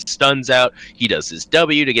 He gets his stuns out, he does his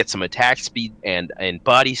W to get some attack speed and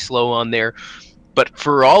body slow on there. But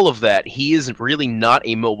for all of that, he is really not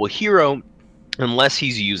a mobile hero unless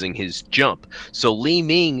he's using his jump. So Li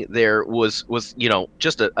Ming there was you know,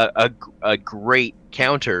 just a great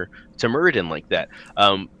counter to Muradin like that.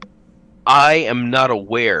 I am not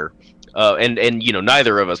aware, and you know,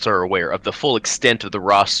 neither of us are aware of the full extent of the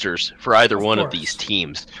rosters for either one of these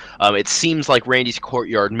teams. It seems like Randy's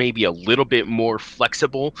Courtyard may be a little bit more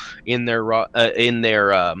flexible in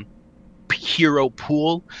their hero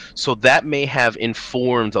pool, so that may have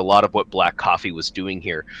informed a lot of what Black Coffee was doing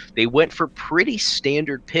here. They went for pretty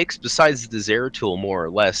standard picks besides the Zeratul, more or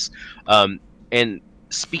less. And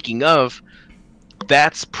speaking of,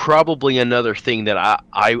 that's probably another thing that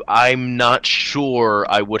I'm not sure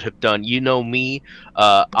I would have done. You know me,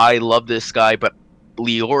 I love this guy, but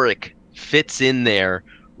Leoric fits in there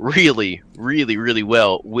really, really, really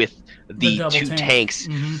well with the two tanks.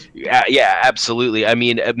 Yeah, absolutely. I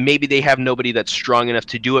mean, maybe they have nobody that's strong enough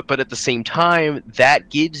to do it, but at the same time, that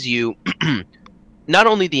gives you not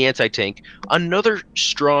only the anti-tank, another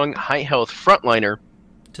strong, high-health frontliner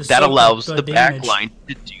that allows the back line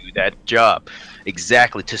to do that job.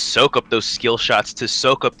 Exactly, to soak up those skill shots, to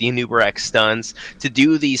soak up the Anubarak stuns, to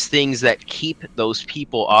do these things that keep those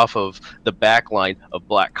people off of the back line of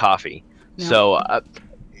Black Coffee. Yeah. So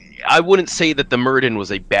I wouldn't say that the Muradin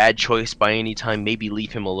was a bad choice by any time. Maybe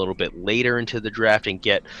leave him a little bit later into the draft and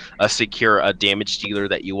get secure a damage dealer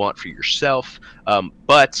that you want for yourself.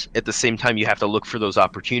 But at the same time, you have to look for those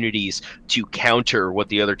opportunities to counter what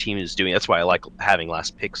the other team is doing. That's why I like having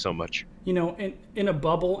last pick so much. You know, in a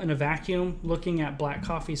bubble, in a vacuum, looking at Black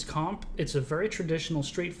Coffee's comp, it's a very traditional,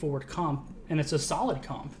 straightforward comp, and it's a solid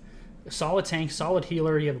comp. A solid tank, solid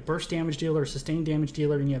healer, you have a burst damage dealer, a sustained damage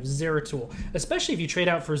dealer, and you have Zeratul. Especially if you trade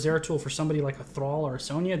out for Zeratul for somebody like a Thrall or a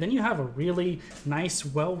Sonya, then you have a really nice,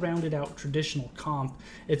 well-rounded out traditional comp.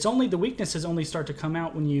 It's only the weaknesses only start to come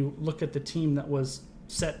out when you look at the team that was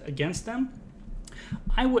set against them.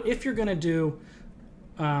 I would, if you're going to do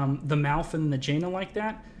the Malf and the Jaina like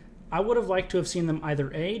that, I would have liked to have seen them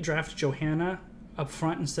either A, draft Johanna up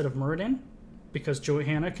front instead of Muradin, because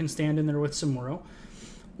Johanna can stand in there with Samuro,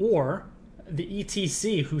 or the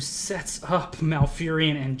ETC, who sets up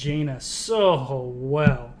Malfurion and Jaina so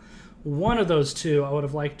well. One of those two I would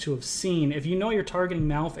have liked to have seen. If you know you're targeting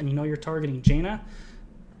Malf and you know you're targeting Jaina,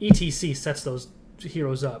 ETC sets those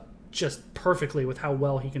heroes up just perfectly with how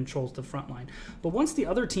well he controls the front line. But once the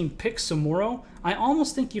other team picks Samuro, I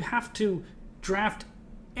almost think you have to draft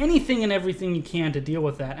anything and everything you can to deal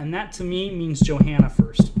with that, and that to me means Johanna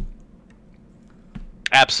first.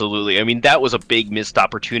 Absolutely. I mean, that was a big missed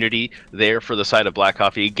opportunity there for the side of Black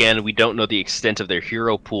Coffee. Again, we don't know the extent of their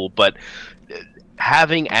hero pool, but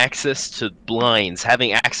having access to blinds,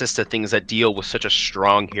 having access to things that deal with such a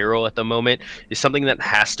strong hero at the moment is something that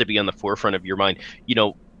has to be on the forefront of your mind. You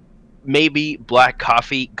know, maybe Black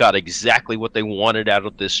Coffee got exactly what they wanted out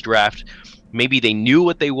of this draft. Maybe they knew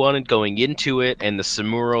what they wanted going into it, and the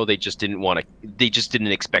Samuro they just didn't want to. They just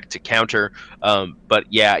didn't expect to counter. But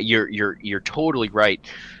yeah, you're totally right.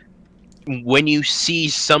 When you see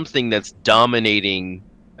something that's dominating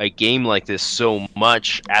a game like this so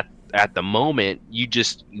much at the moment, you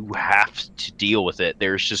have to deal with it.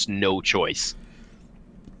 There's just no choice.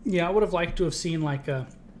 Yeah, I would have liked to have seen like a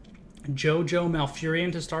Jojo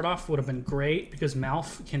Malfurion to start off. Would have been great because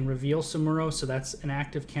Malf can reveal Samuro, so that's an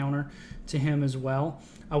active counter to him as well.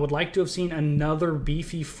 I would like to have seen another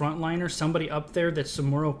beefy frontliner, somebody up there that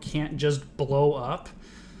Samuro can't just blow up.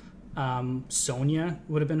 Sonya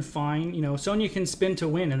would have been fine. You know, Sonya can spin to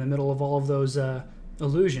win in the middle of all of those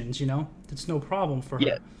illusions, you know? It's no problem for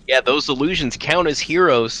her. Yeah, those illusions count as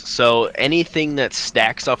heroes, so anything that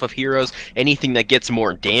stacks off of heroes, anything that gets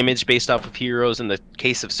more damage based off of heroes, in the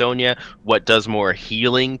case of Sonya, what does more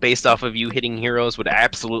healing based off of you hitting heroes would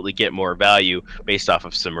absolutely get more value based off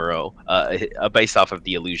of Samuro, based off of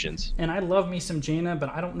the illusions. And I love me some Jaina, but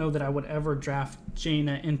I don't know that I would ever draft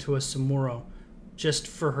Jaina into a Samuro just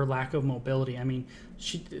for her lack of mobility. I mean,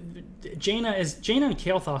 Jaina and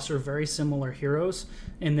Kael'thas are very similar heroes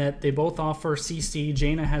in that they both offer CC.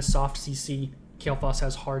 Jaina has soft CC, Kael'thas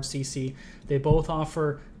has hard CC. They both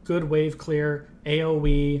offer good wave clear,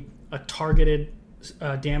 AoE, a targeted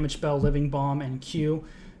damage spell, living bomb, and Q,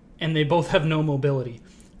 and they both have no mobility.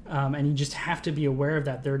 and you just have to be aware of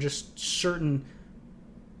that. There are just certain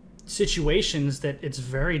situations that it's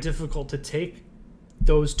very difficult to take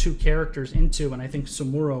those two characters into, and I think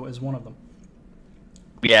Samuro is one of them.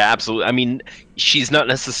 Yeah, absolutely. I mean, she's not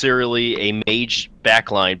necessarily a mage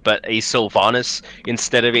backline, but a Sylvanas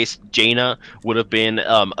instead of a Jaina would have been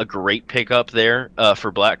a great pickup there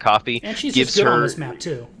for Black Coffee. And she's just good on this map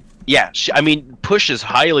too. Yeah, I mean, Push is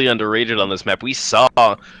highly underrated on this map. We saw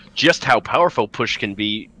just how powerful Push can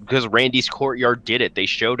be because Randy's Courtyard did it. They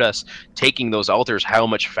showed us taking those altars how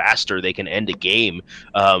much faster they can end a game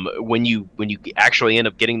when you actually end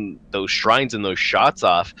up getting those shrines and those shots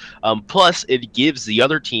off. Plus, it gives the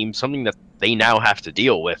other team something that they now have to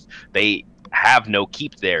deal with. They have no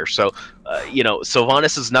keep there. So, you know,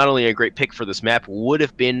 Sylvanas is not only a great pick for this map, would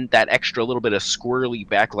have been that extra little bit of squirrely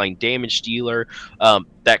backline damage dealer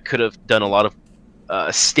that could have done a lot of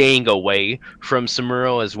staying away from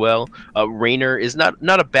Samuro as well. Raynor is not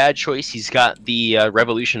a bad choice. He's got the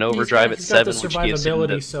Revolution Overdrive at 7, which gives him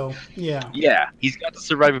the, so yeah. Yeah, he's got the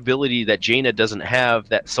survivability that Jaina doesn't have,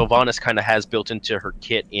 that Sylvanas kind of has built into her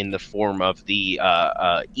kit in the form of the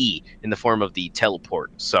in the form of the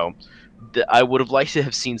teleport. So I would have liked to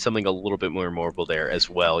have seen something a little bit more mobile there as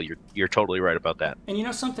well. You're totally right about that. And you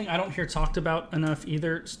know something I don't hear talked about enough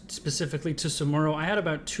either, specifically to Samuro. I had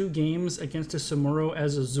about 2 games against a Samuro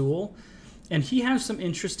as a Zool, and he has some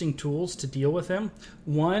interesting tools to deal with him.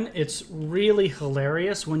 One, it's really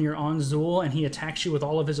hilarious when you're on Zool and he attacks you with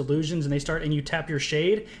all of his illusions, and you tap your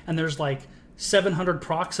shade, and there's like 700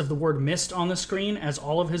 procs of the word mist on the screen as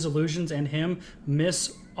all of his illusions and him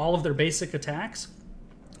miss all of their basic attacks.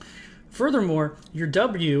 Furthermore, your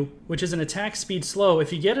W, which is an attack speed slow,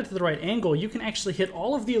 if you get it to the right angle, you can actually hit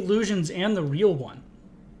all of the illusions and the real one.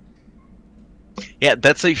 Yeah,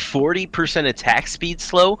 that's a 40% attack speed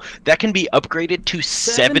slow. That can be upgraded to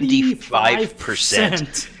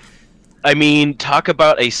 75%. I mean, talk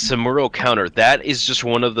about a Samuro counter. That is just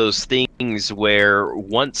one of those things where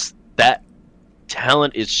once that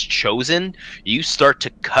talent is chosen, you start to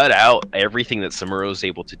cut out everything that Samuro is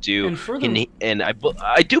able to do. And I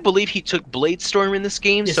do believe he took Blade Storm in this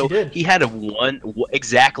game, yes, so he had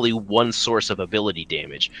exactly one source of ability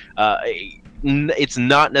damage. It's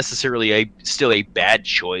not necessarily still a bad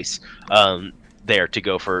choice there to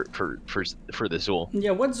go for the Zool.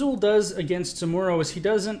 Yeah, what Zool does against Samuro is he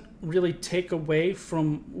doesn't really take away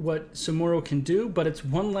from what Samuro can do, but it's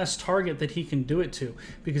one less target that he can do it to.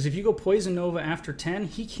 Because if you go Poison Nova after 10,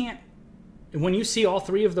 he can't... When you see all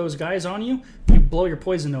 3 of those guys on you, you blow your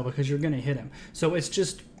Poison Nova because you're going to hit him. So it's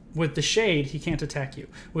just... With the Shade, he can't attack you.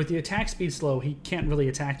 With the attack speed slow, he can't really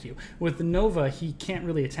attack you. With the Nova, he can't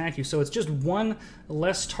really attack you. So it's just one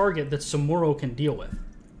less target that Samuro can deal with.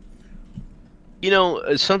 You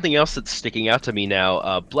know, something else that's sticking out to me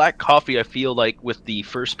now, Black Coffee, I feel like with the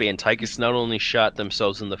first ban, Tychus not only shot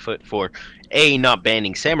themselves in the foot for, not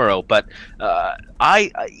banning Samuro, but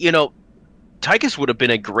you know, Tychus would have been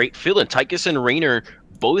a great fill-in. Tychus and Raynor,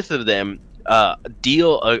 both of them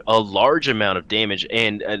deal a large amount of damage,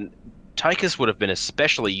 and Tychus would have been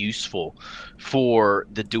especially useful for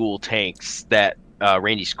the dual tanks that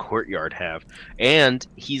Randy's Courtyard have. And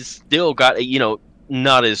he's still got, you know,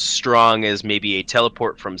 not as strong as maybe a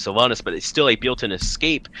teleport from Sylvanas, but it's still a built-in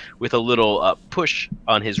escape with a little push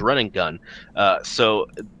on his running gun. So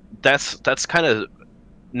that's kind of,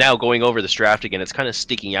 now going over this draft again, it's kind of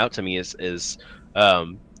sticking out to me as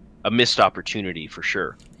a missed opportunity for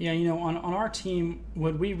sure. Yeah, you know, on our team,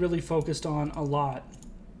 what we really focused on a lot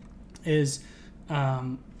is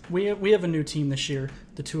we have a new team this year,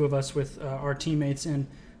 the 2 of us with our teammates, and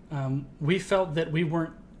we felt that we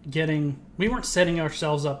weren't setting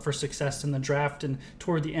ourselves up for success in the draft, and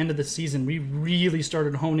toward the end of the season we really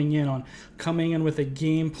started honing in on coming in with a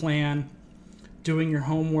game plan, doing your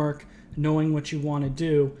homework, knowing what you want to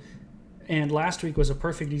do. And last week was a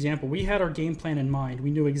perfect example. We had our game plan in mind.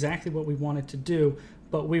 We knew exactly what we wanted to do,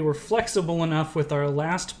 but we were flexible enough with our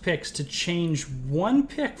last picks to change one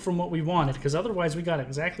pick from what we wanted, because otherwise we got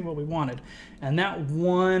exactly what we wanted. And that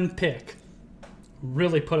one pick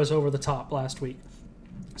really put us over the top last week.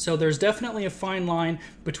 So there's definitely a fine line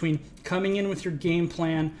between coming in with your game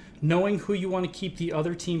plan, knowing who you want to keep the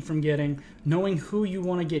other team from getting, knowing who you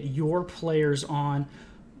want to get your players on,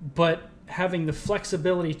 but having the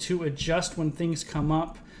flexibility to adjust when things come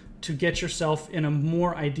up to get yourself in a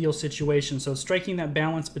more ideal situation. So striking that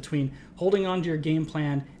balance between holding on to your game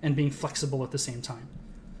plan and being flexible at the same time.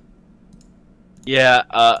 Yeah,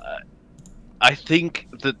 I think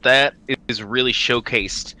that is really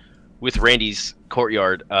showcased with Randy's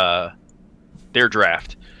Courtyard, their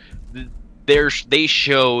draft. they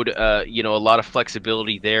showed you know, a lot of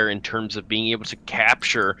flexibility there in terms of being able to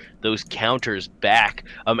capture those counters back,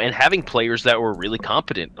 and having players that were really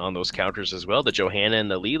competent on those counters as well. The Johanna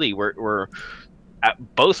and the Lily were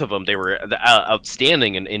both of them, they were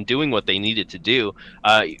outstanding in doing what they needed to do.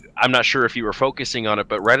 I'm not sure if you were focusing on it,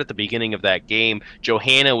 but right at the beginning of that game,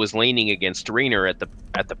 Johanna was laning against Raynor at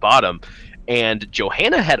the bottom, and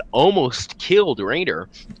Johanna had almost killed Raynor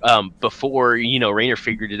before, you know, Raynor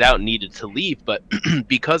figured it out and needed to leave. But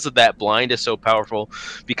because of that blind is so powerful,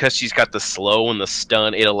 because she's got the slow and the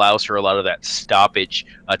stun, it allows her a lot of that stoppage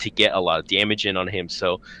to get a lot of damage in on him.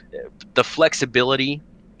 So the flexibility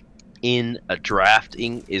in a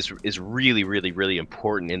drafting is really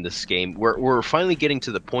important in this game. We're finally getting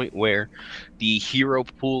to the point where the hero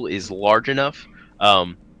pool is large enough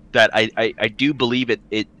that I do believe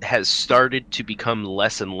it has started to become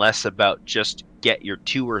less and less about just get your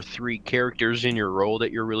 2 or 3 characters in your role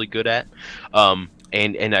that you're really good at,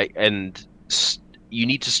 and you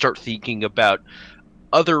need to start thinking about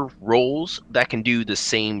other roles that can do the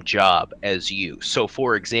same job as you. So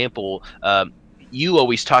for example, you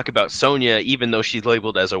always talk about Sonya, even though she's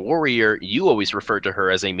labeled as a warrior, you always refer to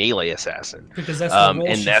her as a melee assassin. Because that's the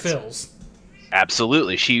role she fills.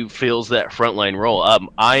 Absolutely. She fills that frontline role.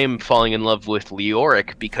 I am falling in love with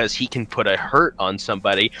Leoric because he can put a hurt on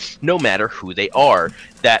somebody no matter who they are.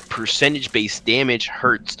 That percentage-based damage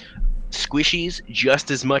hurts squishies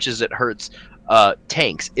just as much as it hurts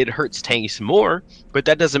tanks. It hurts tanks more, but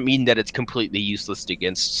that doesn't mean that it's completely useless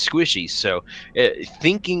against squishies. So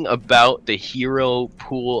thinking about the hero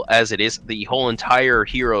pool as it is, the whole entire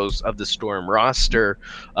Heroes of the Storm roster,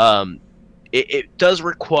 it does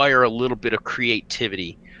require a little bit of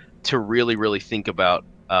creativity to really think about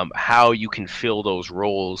how you can fill those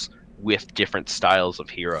roles with different styles of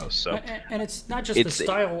heroes. So and it's not just the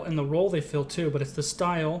style and the role they fill too, but it's the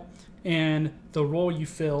style and the role you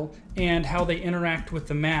fill and how they interact with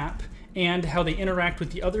the map and how they interact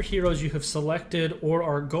with the other heroes you have selected or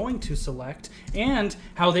are going to select, and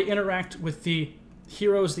how they interact with the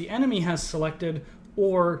heroes the enemy has selected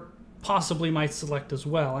or possibly might select as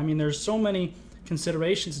well. I mean, there's so many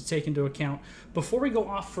considerations to take into account. Before we go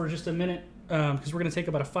off for just a minute, because we're going to take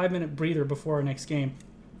about a 5-minute breather before our next game,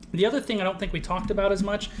 the other thing I don't think we talked about as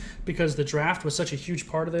much, because the draft was such a huge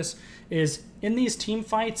part of this, is in these team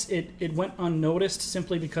fights, it went unnoticed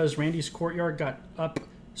simply because Randy's Courtyard got up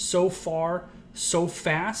so far, so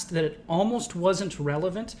fast, that it almost wasn't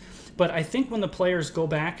relevant. But I think when the players go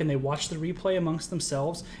back and they watch the replay amongst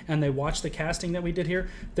themselves and they watch the casting that we did here,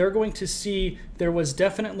 they're going to see there was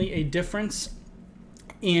definitely a difference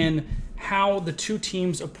in how the two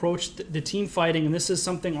teams approached the team fighting. And this is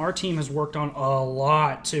something our team has worked on a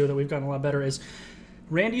lot too, that we've gotten a lot better, is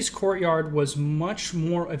Randy's Courtyard was much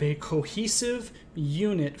more of a cohesive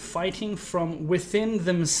unit fighting from within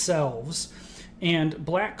themselves, and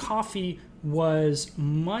Black Coffee was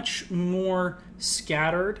much more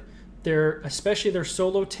scattered. Especially their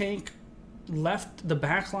solo tank left the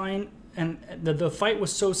back line, and the fight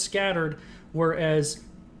was so scattered, whereas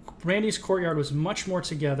Randy's Courtyard was much more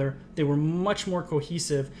together. They were much more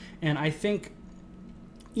cohesive, and I think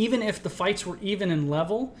even if the fights were even in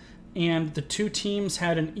level and the two teams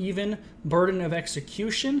had an even burden of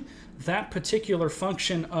execution, that particular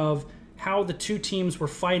function of how the two teams were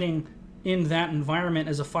fighting in that environment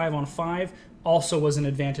as a 5-on-5 also was an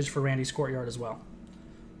advantage for Randy's Courtyard as well.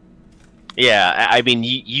 Yeah, I mean,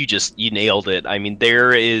 you nailed it. I mean,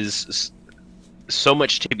 there is so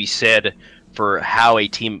much to be said for how a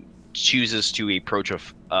team chooses to approach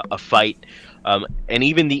a fight, and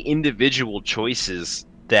even the individual choices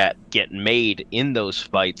that get made in those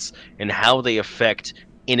fights and how they affect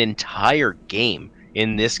an entire game.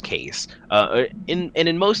 In this case,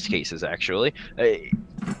 in most cases, actually.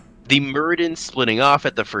 The Muradin splitting off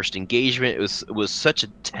at the first engagement was such a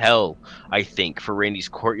tell, I think, for Randy's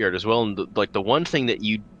Courtyard as well. And the one thing that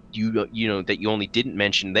you know that you only didn't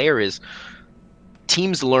mention there is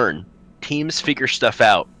teams learn, teams figure stuff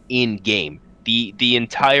out in game. The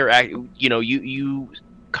entire you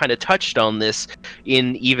kind of touched on this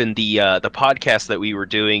in even the podcast that we were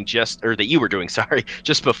doing that you were doing, sorry,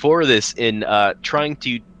 just before this, in trying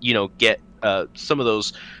to get some of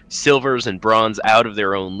those silvers and bronze out of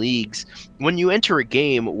their own leagues. When you enter a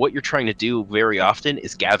game, what you're trying to do very often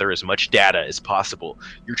is gather as much data as possible.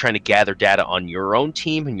 You're trying to gather data on your own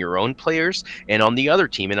team and your own players, and on the other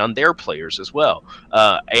team and on their players as well.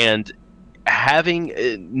 And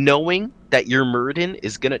knowing that your Muradin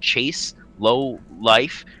is going to chase low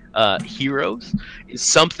life heroes is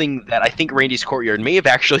something that I think Randy's Courtyard may have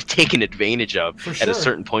actually taken advantage of at a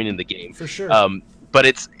certain point in the game. For sure. But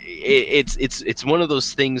it's one of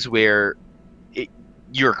those things where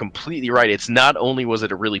you're completely right. It's not only was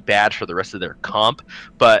it a really bad for the rest of their comp,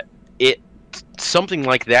 but it something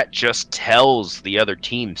like that just tells the other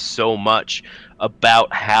team so much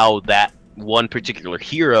about how that one particular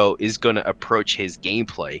hero is going to approach his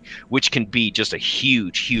gameplay, which can be just a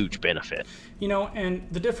huge benefit. You know, and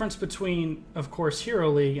the difference between, of course, Hero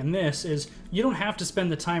League and this is you don't have to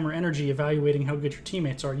spend the time or energy evaluating how good your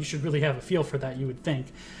teammates are. You should really have a feel for that, you would think.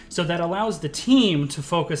 So that allows the team to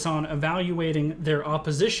focus on evaluating their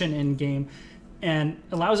opposition in game and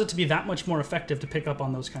allows it to be that much more effective to pick up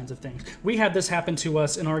on those kinds of things. We had this happen to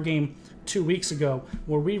us in our game 2 weeks ago,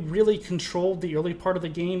 where we really controlled the early part of the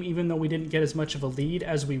game, even though we didn't get as much of a lead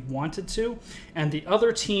as we wanted to, and the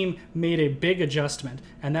other team made a big adjustment,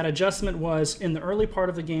 and that adjustment was in the early part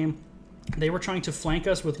of the game. They were trying to flank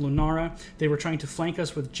us with Lunara. They were trying to flank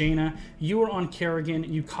us with Jaina. You were on Kerrigan.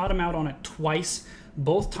 You caught him out on it twice.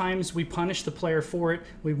 Both times we punished the player for it.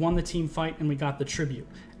 We won the team fight and we got the tribute.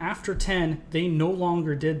 After 10, they no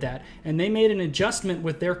longer did that. And they made an adjustment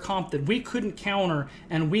with their comp that we couldn't counter,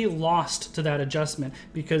 and we lost to that adjustment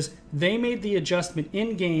because they made the adjustment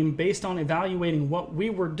in-game based on evaluating what we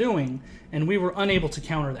were doing, and we were unable to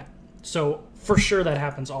counter that. So for sure that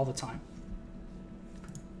happens all the time.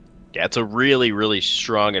 Yeah, it's a really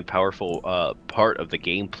strong and powerful part of the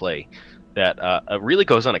gameplay that really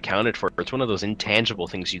goes unaccounted for. It's one of those intangible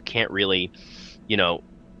things you can't really,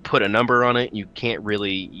 put a number on it. You can't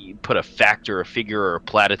really put a fact or a figure or a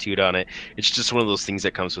platitude on it. It's just one of those things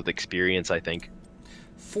that comes with experience, I think.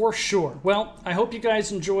 For sure. Well, I hope you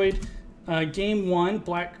guys enjoyed Game 1,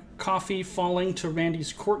 Black Coffee falling to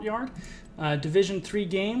Randy's Courtyard. Division 3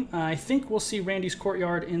 game. I think we'll see Randy's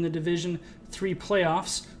Courtyard in the Division 3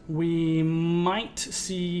 playoffs. We might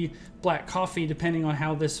see Black Coffee depending on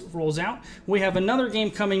how this rolls out. We have another game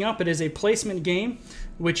coming up. It is a placement game,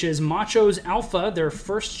 which is Macho's Alpha, their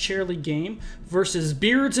first chair league game, versus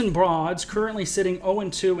Beards and Broads, currently sitting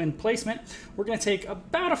 0-2 in placement. We're going to take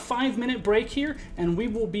about a 5-minute break here, and we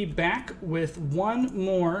will be back with one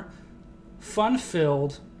more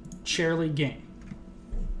fun-filled chair league game.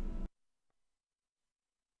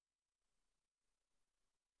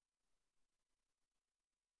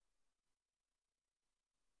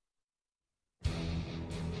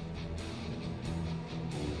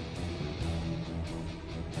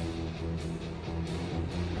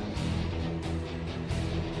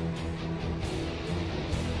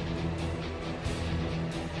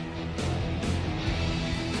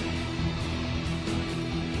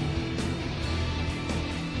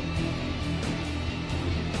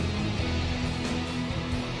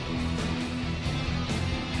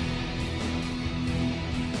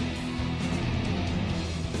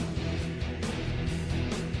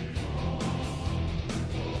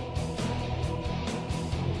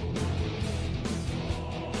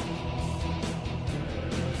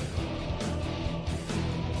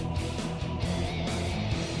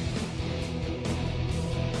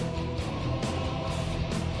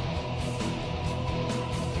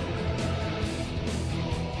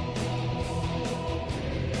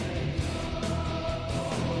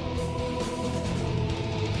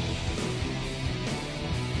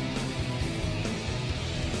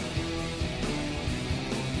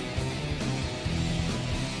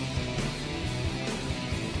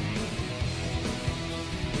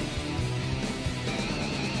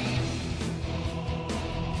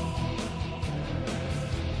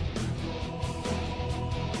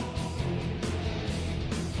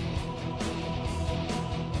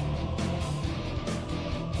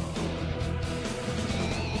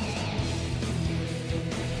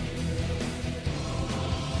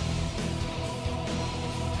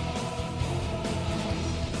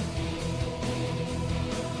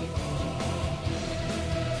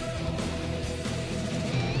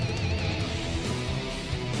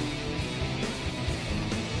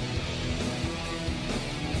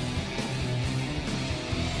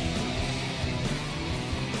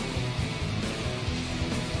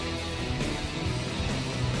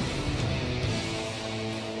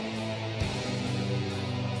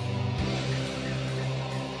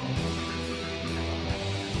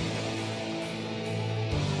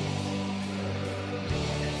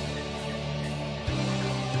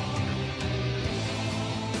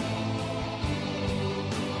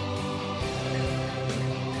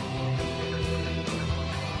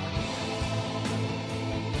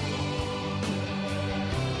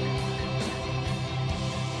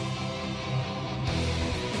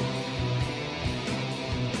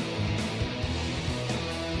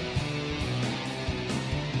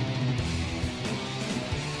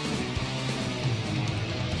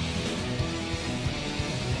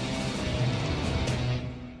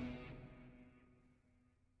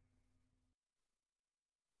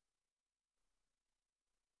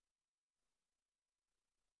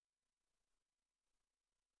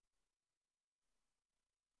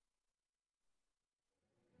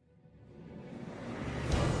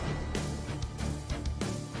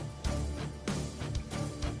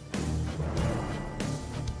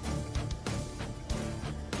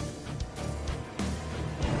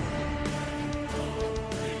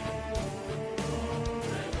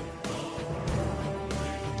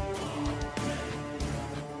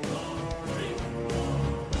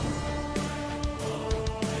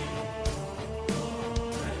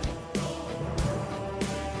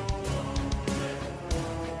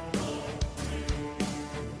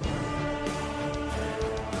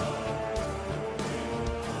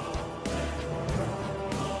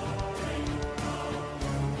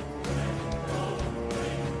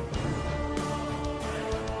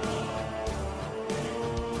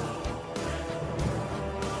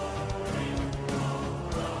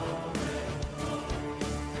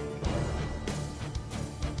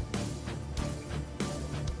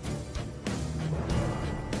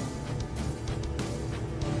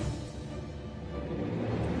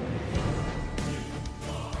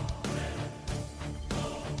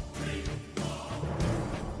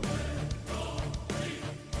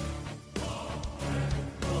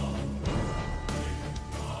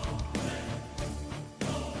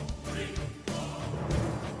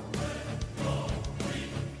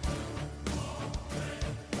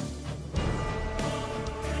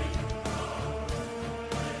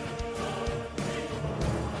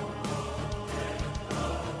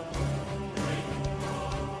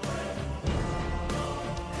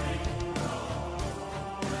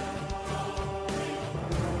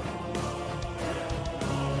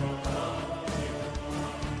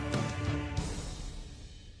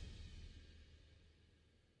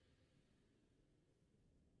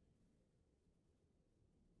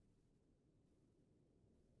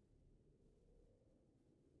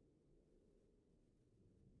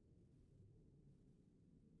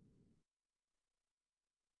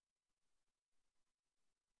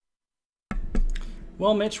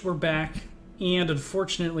 Well, Mitch, we're back, and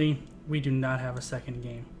unfortunately, we do not have a second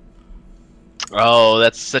game. Oh,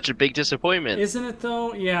 that's such a big disappointment. Isn't it,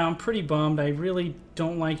 though? Yeah, I'm pretty bummed. I really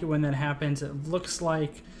don't like it when that happens. It looks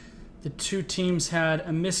like the two teams had a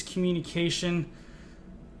miscommunication,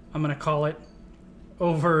 I'm going to call it,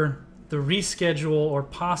 over the reschedule or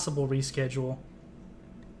possible reschedule.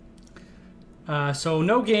 So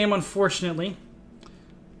no game, unfortunately.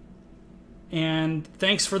 And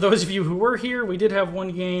thanks for those of you who were here. We did have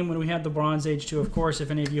one game when we had the Bronze Age 2, of course,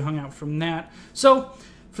 if any of you hung out from that. So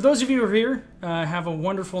for those of you who are here, have a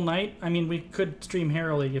wonderful night. I mean, we could stream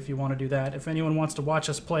Hero League if you want to do that. If anyone wants to watch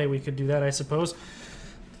us play, we could do that, I suppose.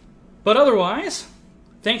 But otherwise,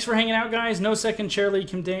 thanks for hanging out, guys. No second Chair League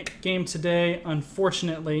game today,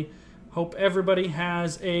 unfortunately. Hope everybody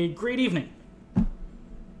has a great evening.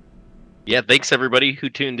 Yeah, thanks everybody who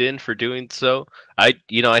tuned in for doing so. I'm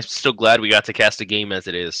still glad we got to cast a game as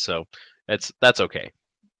it is, so that's okay.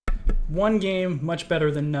 One game, much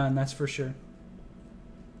better than none, that's for sure.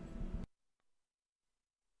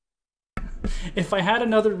 If I had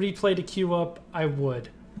another replay to queue up, I would.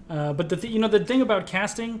 But the thing about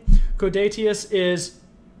casting Codatius is,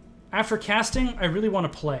 after casting, I really want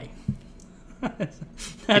to play.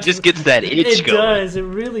 It just gets that itch going. It does. It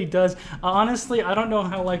really does. Honestly, I don't know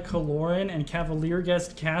how Kaloran and Cavalier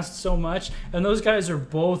Guest cast so much, and those guys are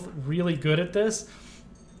both really good at this,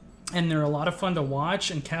 and they're a lot of fun to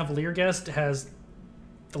watch. And Cavalier Guest has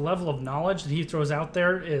the level of knowledge that he throws out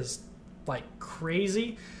there is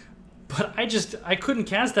crazy. But I couldn't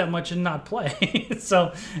cast that much and not play.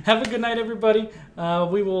 So have a good night, everybody.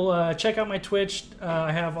 We will check out my Twitch.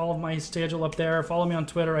 I have all of my schedule up there. Follow me on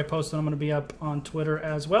Twitter. I post when I'm going to be up on Twitter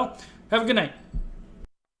as well. Have a good night.